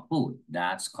products or food.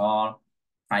 That's called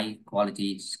price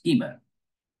quality schema.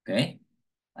 Okay,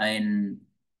 and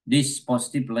this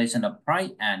positive relation of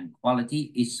price and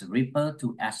quality is referred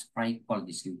to as price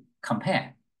quality schema.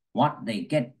 Compare what they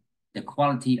get, the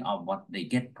quality of what they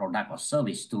get, product or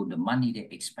service, to the money they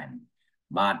expend.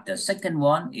 But the second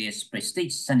one is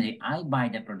prestige sensitive. I buy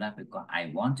the product because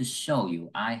I want to show you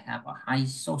I have a high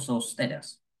social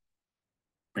status.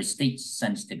 Prestige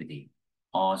sensitivity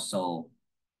also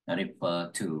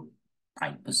refer to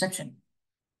price perception.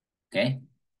 Okay,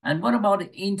 and what about the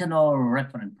internal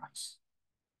reference price?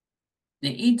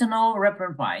 The internal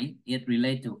reference price is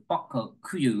related to focal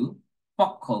cue.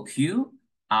 Focal cue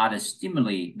are the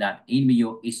stimuli that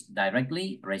individual is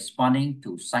directly responding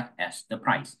to, such as the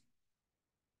price.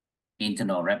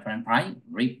 Internal reference price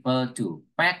refer to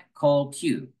focal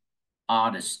cue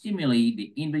are the stimuli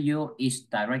the individual is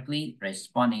directly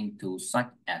responding to, such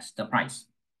as the price.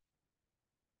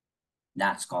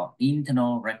 That's called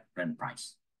internal reference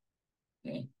price.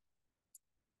 Okay.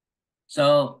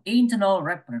 So internal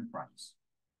reference price.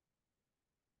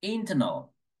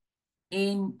 Internal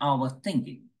in our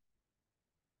thinking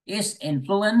is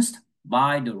influenced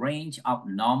by the range of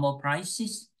normal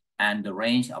prices and the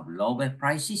range of lower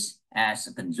prices as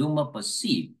a consumer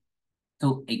perceive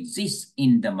to exist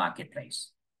in the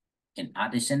marketplace. In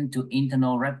addition to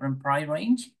internal reference price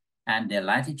range and the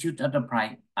latitude of the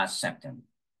price acceptance.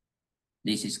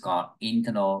 This is called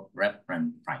internal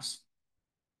reference price.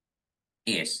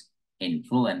 Is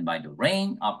influenced by the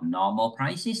range of normal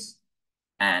prices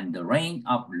and the range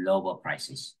of lower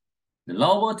prices. The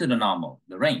lower to the normal,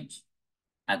 the range,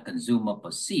 a consumer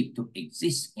perceive to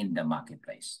exist in the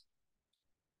marketplace.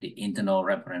 The internal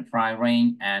reference price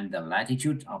range and the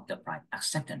latitude of the price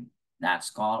acceptance. That's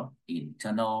called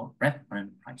internal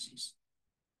reference prices.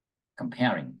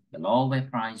 Comparing the lower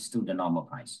price to the normal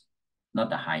price, not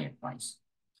the higher price.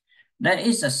 There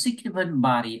is a significant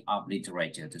body of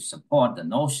literature to support the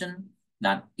notion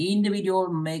that individuals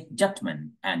make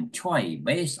judgment and choice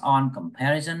based on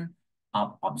comparison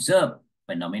of observed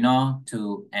phenomena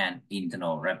to an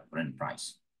internal reference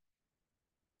price.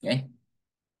 Okay.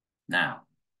 Now,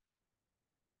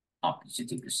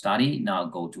 objective study. Now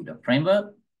go to the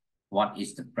framework. What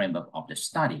is the framework of the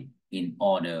study in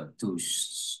order to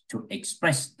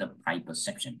express the price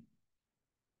perception?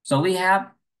 So we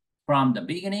have from the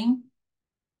beginning,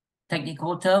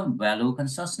 technical term, value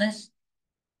consciousness,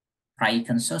 price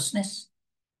consciousness,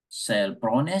 sale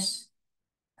proneness,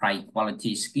 price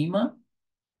quality schema,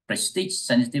 prestige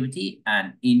sensitivity,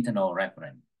 and internal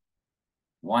reference.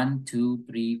 1, 2,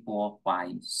 3, 4,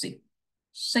 5, 6.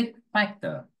 6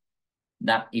 factors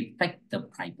that affect the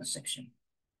price perception.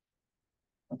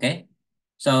 Okay,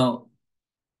 so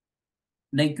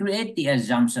they create the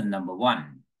assumption number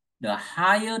one. The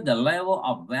higher the level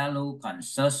of value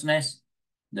consciousness,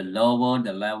 the lower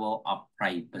the level of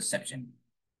price perception.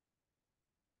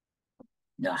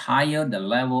 The higher the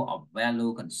level of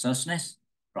value consciousness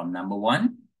from number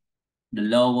one, the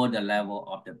lower the level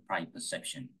of the price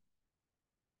perception.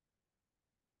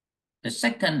 The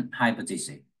second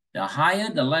hypothesis, the higher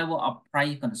the level of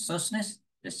price consciousness,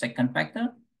 the second factor,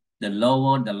 the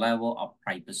lower the level of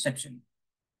price perception.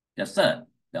 The third,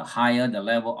 the higher the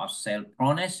level of sales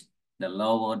proneness, the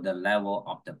lower the level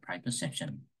of the price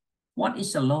perception. What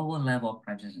is the lower level of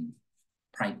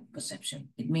price perception?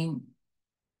 It means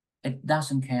it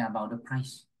doesn't care about the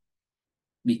price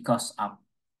because of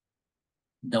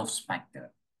those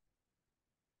factors.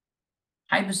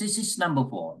 Hypothesis number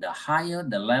four, the higher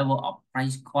the level of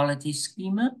price quality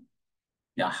schema,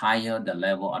 the higher the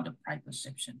level of the price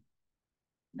perception.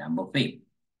 Number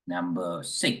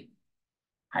six,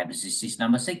 hypothesis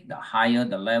number six, the higher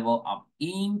the level of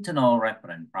internal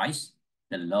reference price,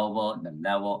 the lower the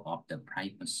level of the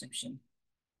price perception.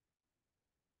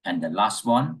 And the last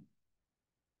one,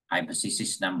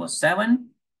 hypothesis number seven,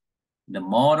 the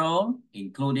model,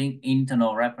 including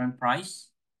internal reference price,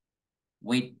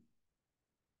 with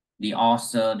the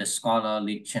author, the scholar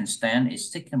Liechtenstein,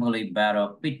 is significantly better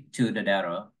fit to the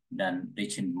data than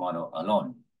Liechtenstein model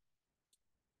alone.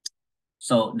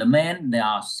 So there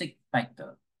are six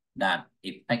factors that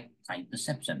affect price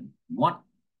perception. What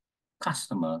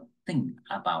customer think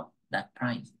about that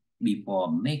price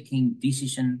before making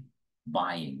decision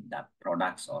buying that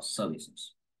products or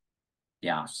services?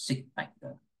 There are six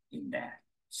factors in there,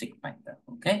 six factors,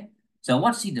 okay? So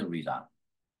what's the result?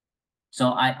 So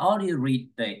I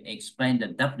already explained the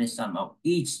definition of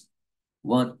each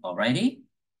word already.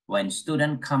 When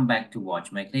students come back to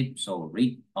watch my clip, so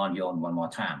read on your own one more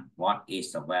time. What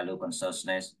is the value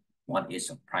consciousness? What is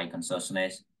a price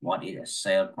consciousness? What is a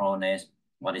sale proneness?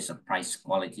 What is a price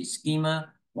quality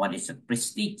schema? What is a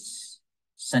prestige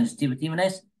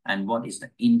sensitiveness? And what is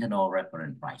the internal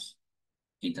reference price?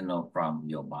 Internal from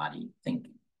your body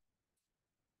thinking.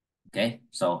 Okay,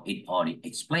 so it already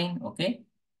explained, okay?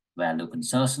 Value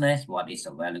consciousness, what is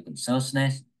a value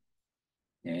consciousness?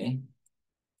 Okay.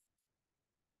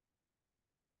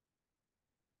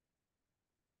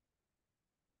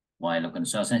 Value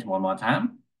consciousness, one more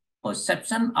time.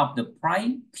 Perception of the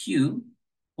price cue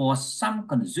for some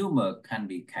consumer can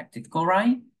be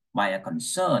categorized by a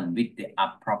concern with the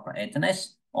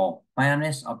appropriateness or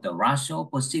fairness of the ratio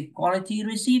perceived quality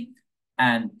received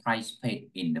and price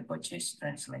paid in the purchase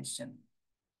transaction.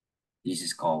 This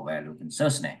is called value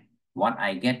consciousness. What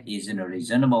I get is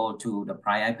reasonable to the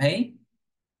price I pay.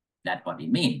 That's what it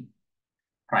means.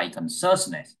 Price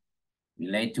consciousness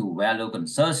relate to value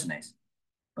consciousness.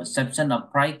 Perception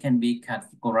of price can be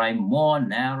categorized more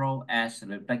narrow as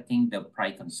reflecting the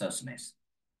price consciousness.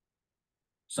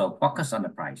 So focus on the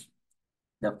price.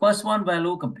 The first one,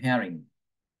 value comparing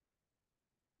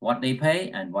what they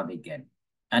pay and what they get.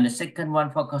 And the second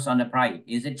one, focus on the price.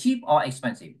 Is it cheap or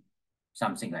expensive?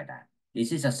 Something like that.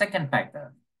 This is a second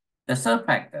factor. The third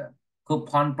factor,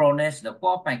 coupon proneness, the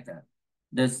fourth factor.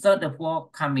 The third, the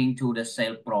fourth coming to the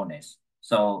sale proneness.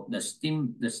 So the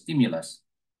stimulus,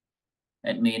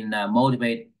 it means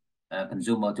motivate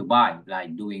consumer to buy,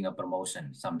 like doing a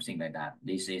promotion, something like that.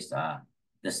 This is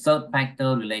the third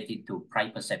factor related to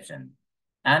price perception.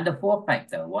 And the fourth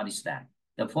factor, what is that?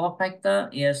 The fourth factor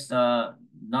is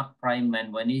not price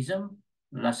manualism.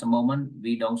 Last moment,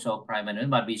 we don't show price manualism,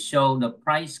 but we show the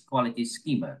price quality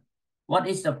schema. What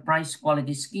is the price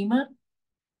quality schema?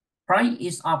 Price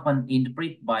is often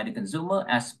interpreted by the consumer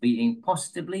as being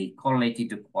positively correlated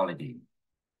to quality.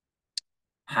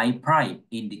 High price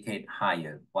indicate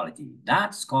higher quality.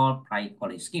 That's called price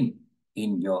quality scheme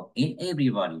in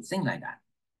everybody, thing like that.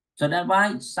 So that's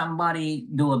why somebody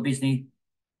do a business,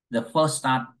 the first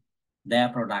start their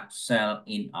product sell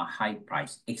in a high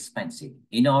price, expensive,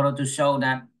 in order to show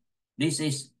that this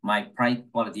is my price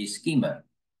quality schema.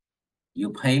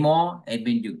 You pay more, it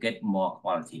means you get more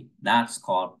quality. That's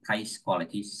called price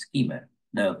quality schema,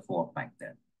 the fourth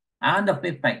factor. And the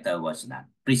fifth factor was that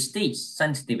prestige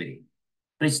sensitivity.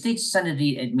 Prestige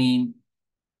sensitivity, it means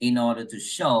in order to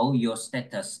show your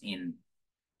status in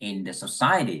the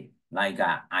society, like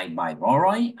I buy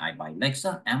Rolls-Royce, I buy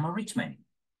Lexus, I'm a rich man.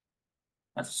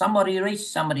 But somebody rich,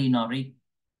 somebody not rich,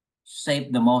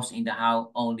 save the most in the house,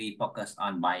 only focus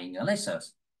on buying a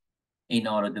Lexus in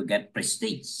order to get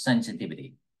prestige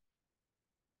sensitivity.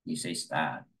 This is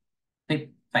the fifth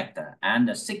factor. And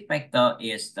the sixth factor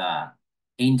is the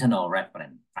internal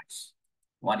reference price.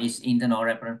 What is internal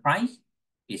reference price?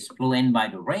 is influenced by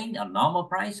the range of normal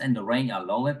price and the range of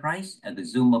lower price a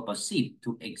consumer perceived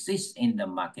to exist in the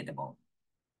marketable.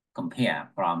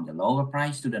 Compare from the lower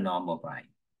price to the normal price.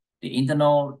 The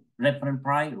internal reference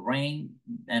price, range,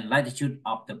 and latitude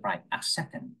of the price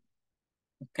acceptance.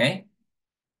 Okay?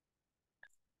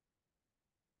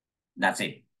 That's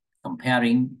it.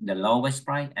 Comparing the lowest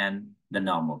price and the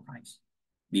normal price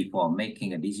before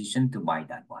making a decision to buy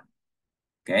that one.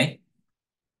 Okay?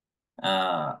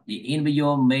 The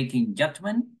individual making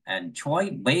judgment and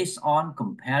choice based on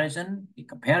the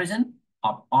comparison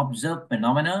of observed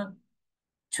phenomena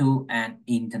to an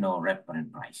internal reference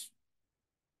price.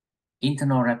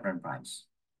 Internal reference price,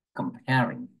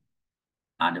 comparing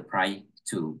other price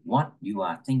to what you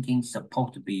are thinking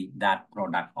supposed to be that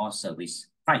product or service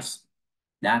price.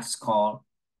 That's called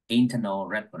internal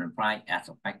reference price as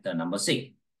a factor number 6.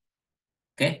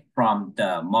 Okay, from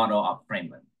the model of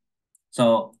framework.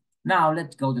 So now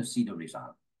let's go to see the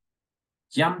result.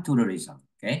 Jump to the result.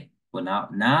 Okay, for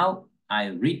now I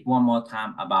read one more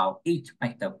time about each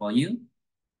factor for you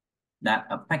that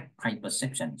affect price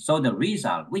perception. So the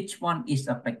result, which one is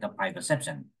affect the price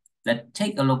perception? Let's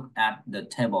take a look at the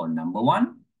table number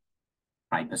 1,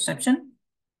 price perception.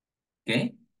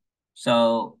 Okay,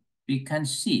 so we can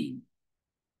see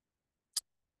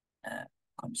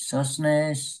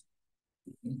consciousness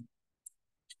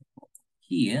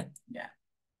here. Yeah.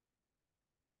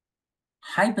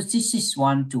 Hypothesis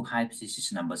 1 to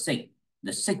hypothesis number 6.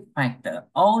 The 6th factor,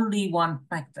 only one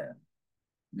factor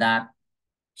that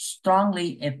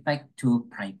strongly affect to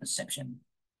price perception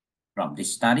from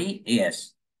this study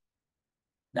is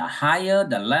the higher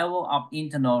the level of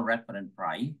internal reference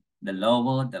price, the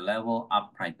lower the level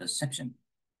of price perception.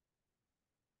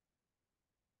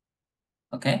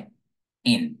 Okay,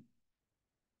 in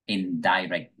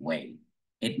indirect way.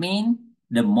 It means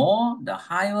the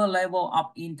higher level of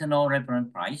internal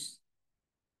reference price,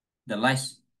 the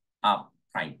less of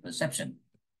price perception.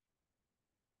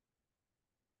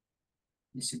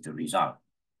 This is the result.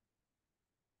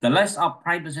 The less of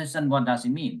price perception, what does it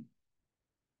mean?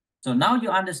 So now you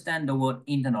understand the word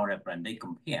internal reference. They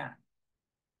compare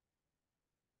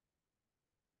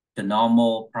the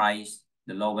normal price,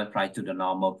 the lower price to the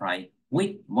normal price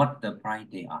with what the price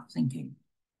they are thinking.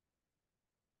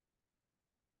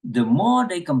 The more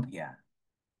they compare,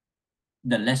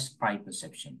 the less price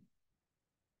perception.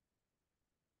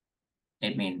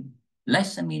 It means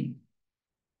less,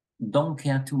 don't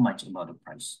care too much about the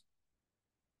price.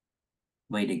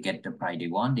 Where they get the price they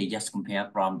want, they just compare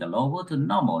from the lower to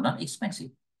normal, not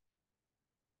expensive.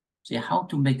 See how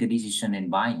to make a decision in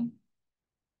buying.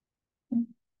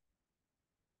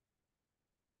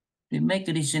 They make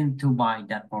a decision to buy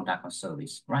that product or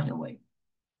service right away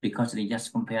because they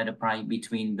just compare the price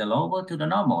between the lower to the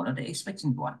normal, not the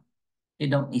expensive one. They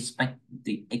don't expect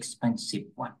the expensive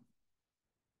one.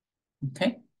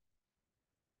 Okay?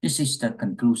 This is the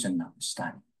conclusion of the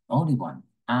study. Only one.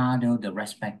 Other the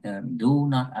rest factor do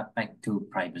not affect to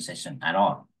price perception at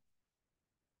all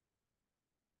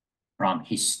from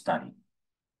his study.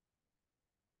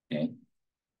 Okay.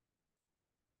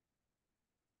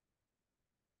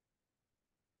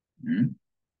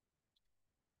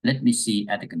 Let me see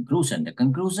at the conclusion. The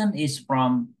conclusion is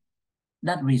from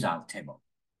that result table.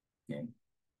 Okay.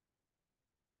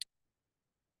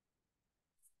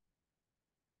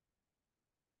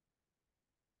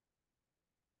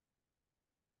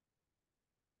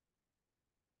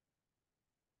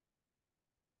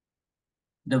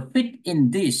 The fit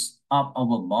in this of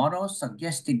our model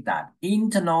suggested that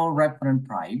internal reference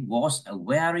price was a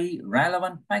very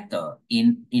relevant factor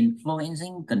in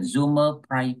influencing consumer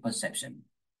price perception.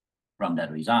 From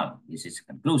that result, this is a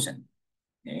conclusion.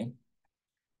 Okay.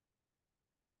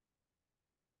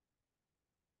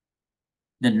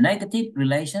 The negative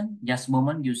relation, just a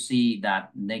moment, you see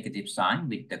that negative sign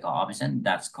with the coefficient,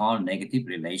 that's called negative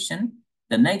relation.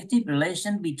 The negative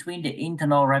relation between the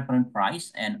internal reference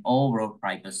price and overall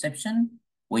price perception,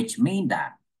 which means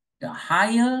that the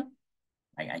higher,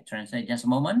 like I translate just a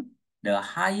moment, the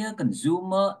higher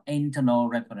consumer internal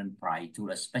reference price to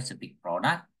a specific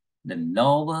product, the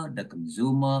lower the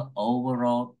consumer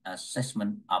overall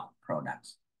assessment of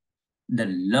products. The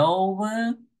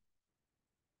lower,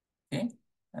 okay,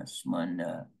 assessment,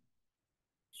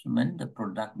 the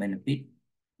product benefit,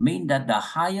 mean that the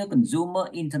higher consumer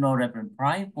internal reference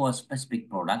price for a specific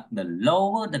product, the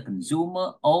lower the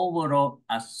consumer overall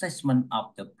assessment of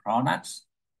the product's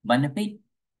benefit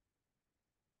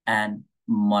and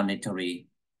monetary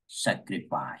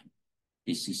sacrifice.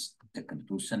 This is the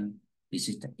conclusion. This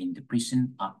is the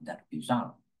interpretation of that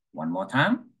result. One more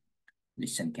time.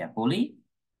 Listen carefully.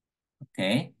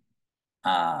 Okay.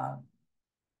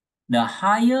 The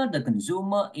higher the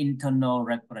consumer internal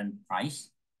reference price,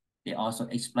 they also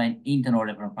explain internal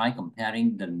reference price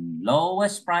comparing the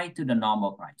lowest price to the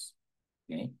normal price.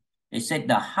 Okay, they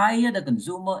said the higher the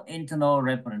consumer internal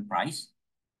reference price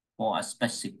for a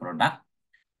specific product,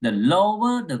 the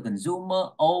lower the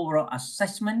consumer overall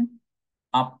assessment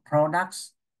of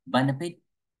products, benefit,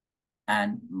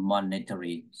 and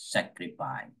monetary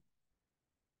sacrifice.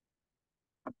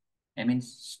 It means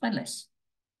spend less.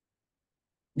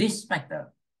 This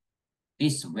factor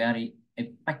is very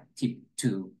effective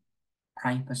to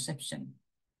price perception.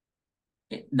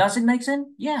 Does it make sense?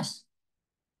 Yes.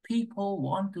 People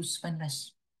want to spend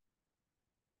less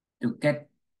to get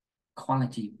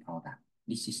quality product.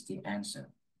 This is the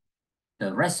answer.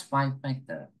 The rest 5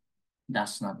 factor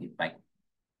does not affect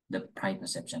the price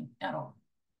perception at all.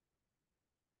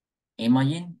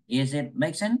 Imagine, is it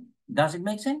make sense? Does it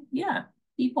make sense? Yeah.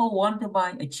 People want to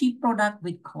buy a cheap product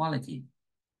with quality.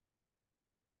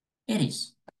 It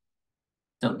is.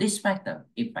 So this factor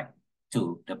affect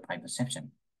to the price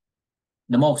perception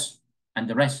the most, and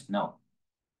the rest no.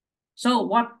 So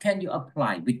what can you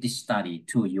apply with this study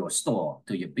to your store,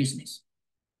 to your business?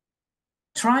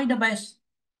 Try the best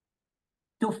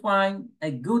to find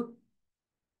a good,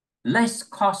 less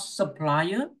cost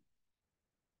supplier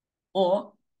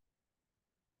or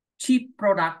cheap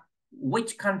product.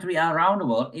 Which country around the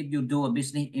world, if you do a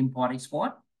business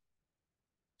import-export,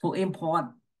 to import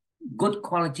good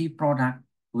quality product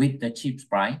with the cheap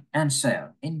price and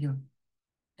sell in your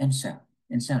and sell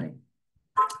it.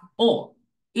 Or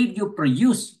if you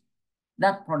produce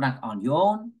that product on your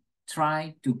own,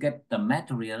 try to get the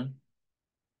material,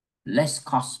 less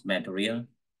cost material,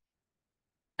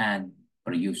 and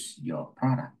produce your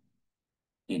product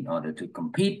in order to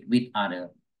compete with other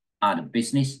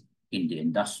business in the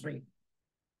industry.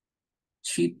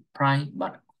 Cheap price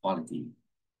but quality.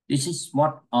 This is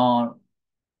what our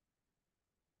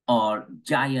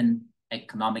giant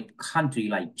economic country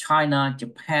like China,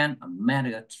 Japan,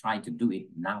 America try to do it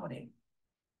nowadays.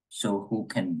 So who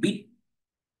can beat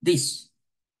this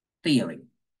theory?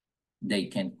 They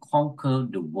can conquer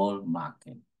the world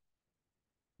market.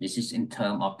 This is in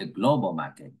terms of the global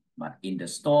market, but in the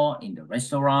store, in the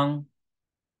restaurant,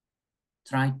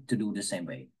 try to do the same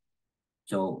way.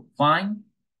 So find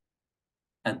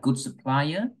a good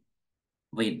supplier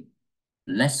with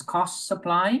less cost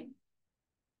supply,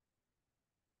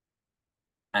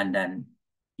 and then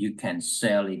you can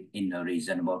sell it in a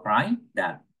reasonable price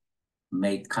that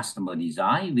make customer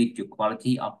desire with your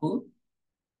quality of food.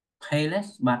 Pay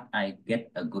less, but I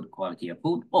get a good quality of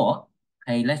food, or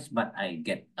pay less, but I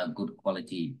get a good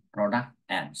quality product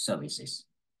and services.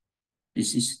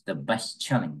 This is the best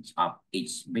challenge of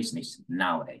each business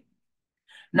nowadays.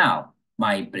 Now,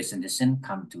 my presentation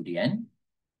come to the end,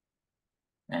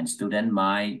 and student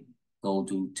might go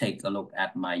to take a look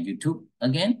at my YouTube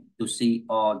again to see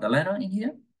all the letter in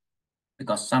here,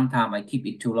 because sometimes I keep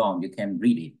it too long. You can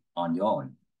read it on your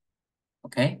own.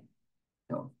 Okay?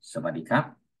 So, สวัสดีครับ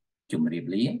จุมเรียบ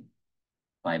เรีย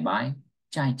Bye bye.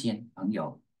 再见朋友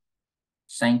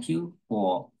Thank you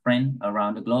for friends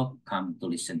around the globe come to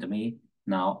listen to me.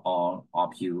 Now all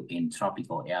of you in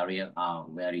tropical area are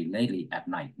very lately at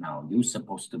night now. You're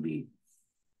supposed to be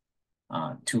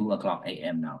 2 o'clock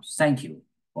a.m. now. Thank you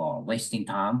for wasting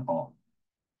time, or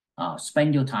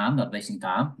spend your time, not wasting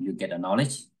time. You get a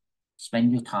knowledge.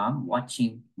 Spend your time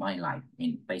watching my live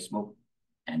in Facebook,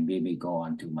 and we will go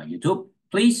on to my YouTube.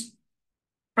 Please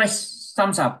press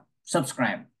thumbs up,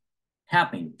 subscribe.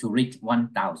 Happy to reach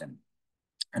 1,000.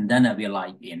 And then I will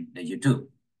live in the YouTube.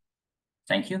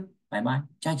 Thank you. Bye bye.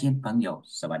 再见朋友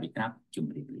สวัสดีครับ จุม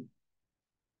รี